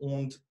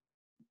und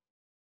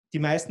die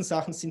meisten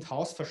Sachen sind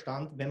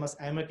Hausverstand. Wenn man es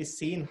einmal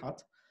gesehen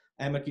hat,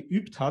 einmal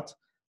geübt hat,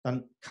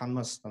 dann kann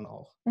man es dann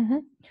auch.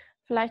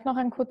 Vielleicht noch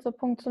ein kurzer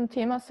Punkt zum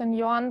Thema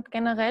Senioren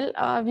generell.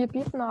 Wir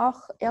bieten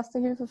auch Erste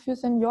Hilfe für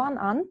Senioren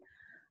an.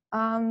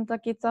 Da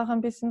geht es auch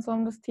ein bisschen so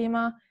um das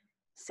Thema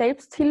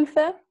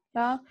Selbsthilfe.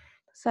 Ja?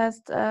 Das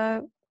heißt,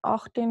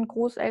 auch den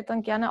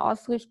Großeltern gerne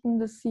ausrichten,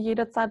 dass sie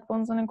jederzeit bei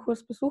uns einen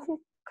Kurs besuchen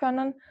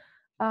können,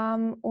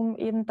 um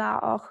eben da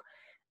auch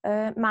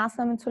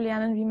Maßnahmen zu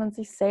lernen, wie man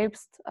sich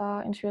selbst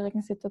in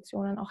schwierigen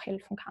Situationen auch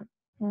helfen kann.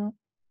 Ja.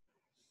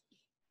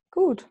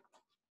 Gut.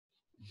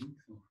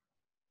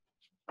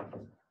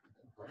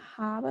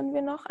 Haben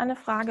wir noch eine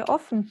Frage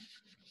offen?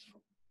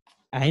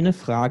 Eine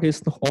Frage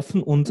ist noch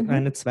offen und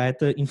eine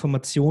zweite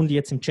Information, die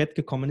jetzt im Chat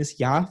gekommen ist.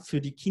 Ja,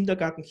 für die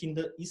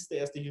Kindergartenkinder ist der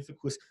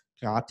Erste-Hilfe-Kurs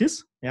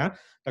gratis. Ja,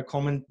 da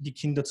kommen die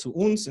Kinder zu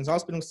uns ins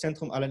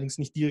Ausbildungszentrum, allerdings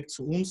nicht direkt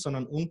zu uns,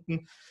 sondern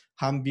unten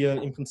haben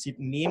wir im Prinzip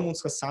neben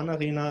unserer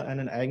Sun-Arena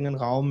einen eigenen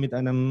Raum mit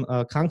einem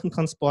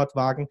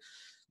Krankentransportwagen,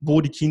 wo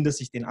die Kinder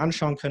sich den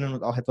anschauen können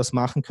und auch etwas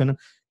machen können.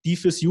 Die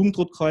fürs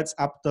Jugendrotkreuz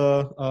ab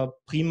der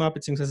Prima-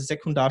 bzw.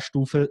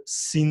 Sekundarstufe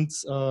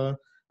sind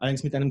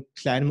allerdings mit einem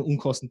kleinen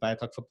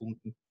Unkostenbeitrag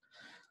verbunden.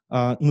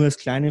 Nur als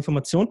kleine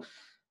Information.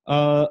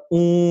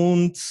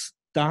 Und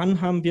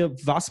dann haben wir,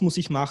 was muss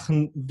ich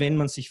machen, wenn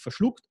man sich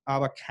verschluckt,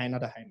 aber keiner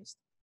daheim ist?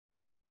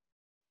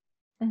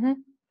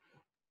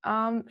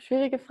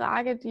 Schwierige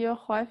Frage, die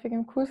auch häufig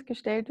im Kurs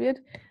gestellt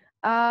wird.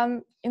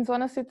 In so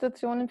einer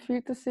Situation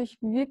empfiehlt es sich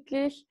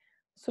wirklich,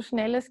 so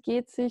schnell es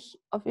geht,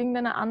 sich auf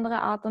irgendeine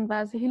andere Art und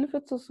Weise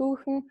Hilfe zu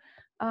suchen.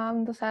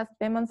 Das heißt,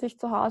 wenn man sich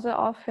zu Hause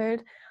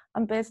aufhält,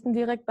 am besten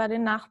direkt bei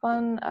den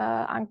Nachbarn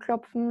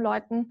anklopfen,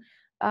 läuten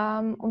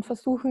und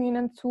versuchen,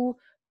 ihnen zu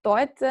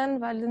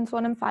deuten, weil in so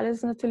einem Fall ist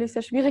es natürlich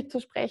sehr schwierig zu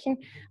sprechen,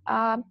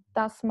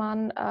 dass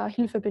man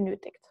Hilfe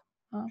benötigt.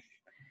 Ja.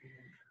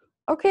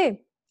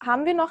 Okay,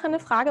 haben wir noch eine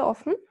Frage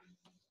offen?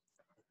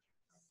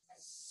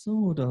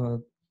 So,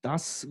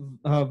 das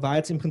war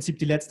jetzt im Prinzip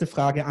die letzte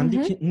Frage an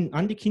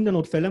die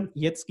Kindernotfälle.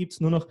 Jetzt gibt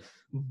es nur noch,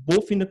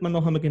 wo findet man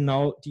noch einmal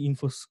genau die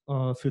Infos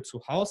für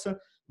zu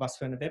Hause, was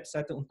für eine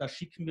Webseite, und da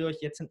schicken wir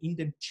euch jetzt in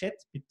den Chat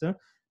bitte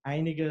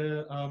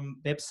einige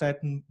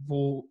Webseiten,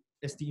 wo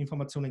es die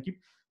Informationen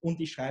gibt, und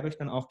ich schreibe euch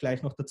dann auch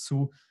gleich noch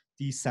dazu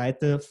die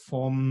Seite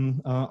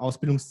vom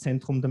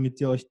Ausbildungszentrum,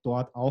 damit ihr euch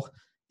dort auch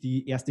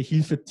die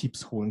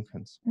Erste-Hilfe-Tipps holen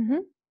könnt.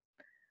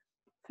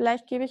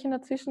 Vielleicht gebe ich in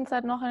der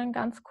Zwischenzeit noch einen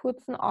ganz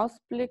kurzen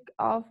Ausblick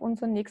auf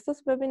unser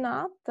nächstes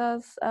Webinar,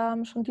 das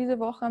schon diese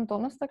Woche am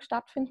Donnerstag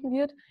stattfinden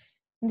wird.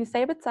 Um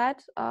dieselbe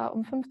Zeit,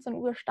 um 15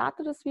 Uhr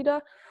startet es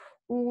wieder,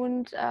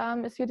 und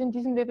es wird in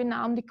diesem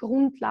Webinar um die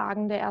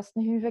Grundlagen der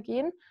Ersten Hilfe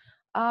gehen.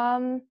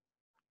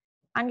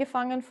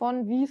 Angefangen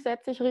von, wie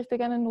setze ich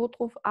richtig einen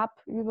Notruf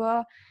ab,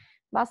 über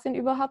was sind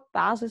überhaupt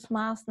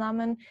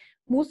Basismaßnahmen,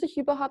 muss ich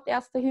überhaupt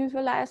Erste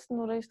Hilfe leisten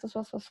oder ist das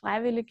was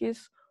freiwillig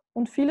ist,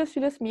 und vieles,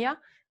 vieles mehr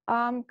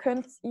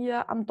könnt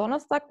ihr am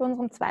Donnerstag bei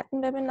unserem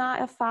zweiten Webinar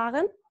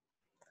erfahren.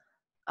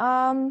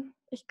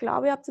 Ich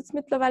glaube, ihr habt jetzt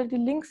mittlerweile die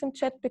Links im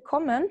Chat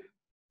bekommen.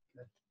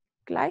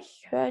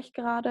 Gleich höre ich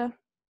gerade.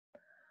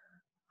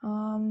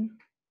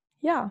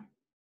 Ja.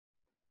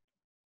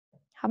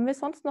 Haben wir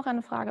sonst noch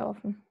eine Frage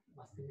offen?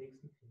 Was die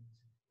nächsten Themen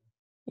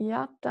sind.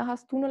 Ja, da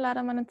hast du nur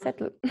leider meinen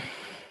Zettel.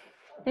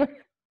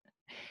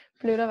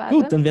 Blöderweise.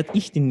 Gut, dann werde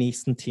ich die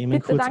nächsten Themen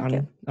Bitte, kurz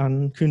danke.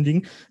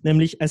 ankündigen.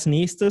 Nämlich als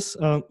nächstes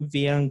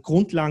wären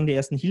Grundlagen der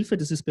Ersten Hilfe.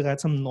 Das ist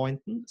bereits am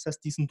 9., das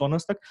heißt diesen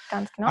Donnerstag.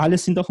 Ganz genau. Alle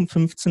sind auch um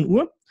 15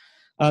 Uhr.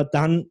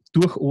 Dann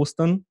durch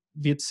Ostern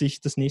wird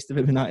sich das nächste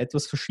Webinar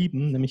etwas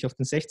verschieben, nämlich auf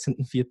den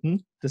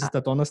 16.04. Das ist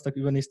der Donnerstag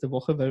übernächste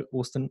Woche, weil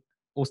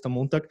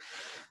Ostermontag.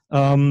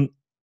 Dann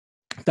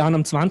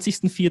am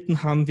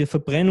 20.04. haben wir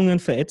Verbrennungen,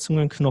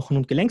 Verätzungen, Knochen-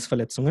 und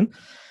Gelenksverletzungen.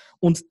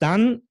 Und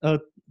dann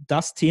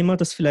das Thema,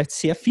 das vielleicht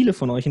sehr viele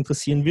von euch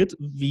interessieren wird,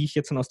 wie ich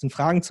jetzt aus den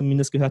Fragen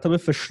zumindest gehört habe,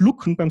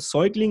 Verschlucken beim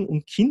Säugling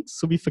und Kind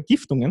sowie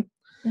Vergiftungen.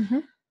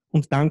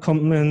 Und dann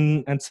kommt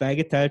ein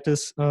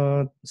zweigeteiltes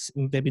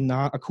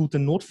Webinar akute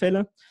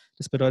Notfälle.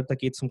 Das bedeutet, da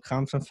geht es um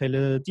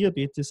Krampfanfälle,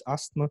 Diabetes,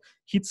 Asthma,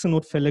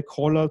 Hitzenotfälle,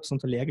 Kollaps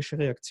und allergische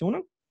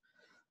Reaktionen.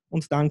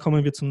 Und dann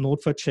kommen wir zum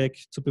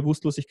Notfallcheck, zur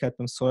Bewusstlosigkeit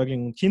beim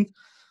Säugling und Kind.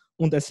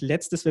 Und als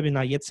letztes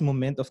Webinar jetzt im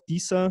Moment auf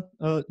dieser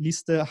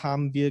Liste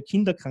haben wir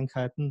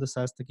Kinderkrankheiten. Das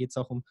heißt, da geht es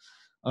auch um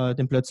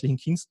den plötzlichen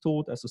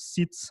Kindstod, also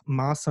Sitz,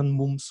 Masern,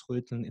 Mumps,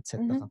 Röteln etc.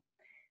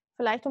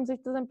 Vielleicht, um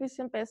sich das ein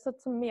bisschen besser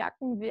zu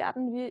merken,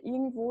 werden wir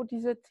irgendwo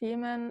diese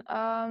Themen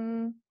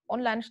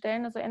online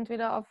stellen, also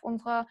entweder auf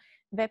unserer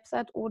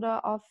Website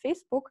oder auf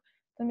Facebook,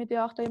 damit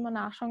ihr auch da immer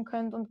nachschauen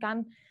könnt und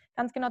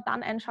ganz genau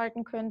dann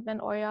einschalten könnt, wenn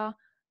euer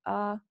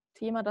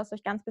Thema, das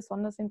euch ganz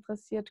besonders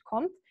interessiert,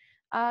 kommt.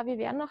 Wir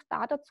werden auch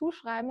da dazu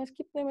schreiben, es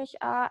gibt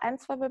nämlich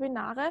 1, 2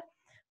 Webinare,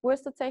 wo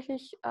es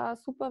tatsächlich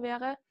super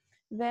wäre,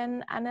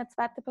 wenn eine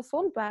zweite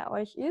Person bei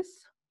euch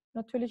ist.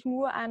 Natürlich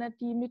nur eine,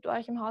 die mit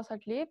euch im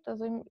Haushalt lebt,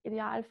 also im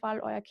Idealfall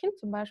euer Kind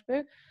zum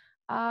Beispiel.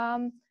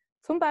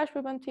 Zum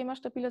Beispiel beim Thema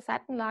stabile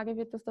Seitenlage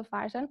wird das der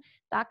Fall sein.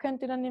 Da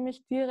könnt ihr dann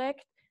nämlich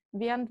direkt,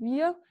 während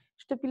wir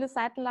stabile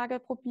Seitenlage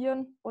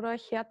probieren oder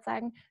euch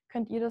herzeigen,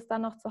 könnt ihr das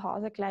dann auch zu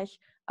Hause gleich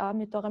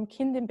mit eurem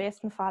Kind im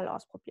besten Fall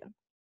ausprobieren.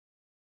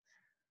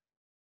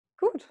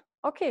 Gut,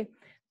 okay.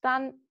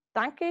 Dann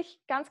danke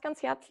ich ganz,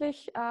 ganz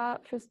herzlich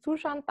fürs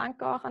Zuschauen.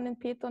 Danke auch an den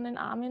Peter und den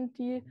Armin,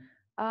 die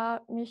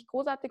mich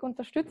großartig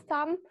unterstützt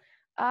haben.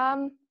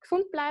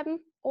 Gesund bleiben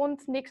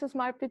und nächstes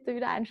Mal bitte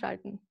wieder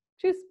einschalten.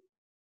 Tschüss.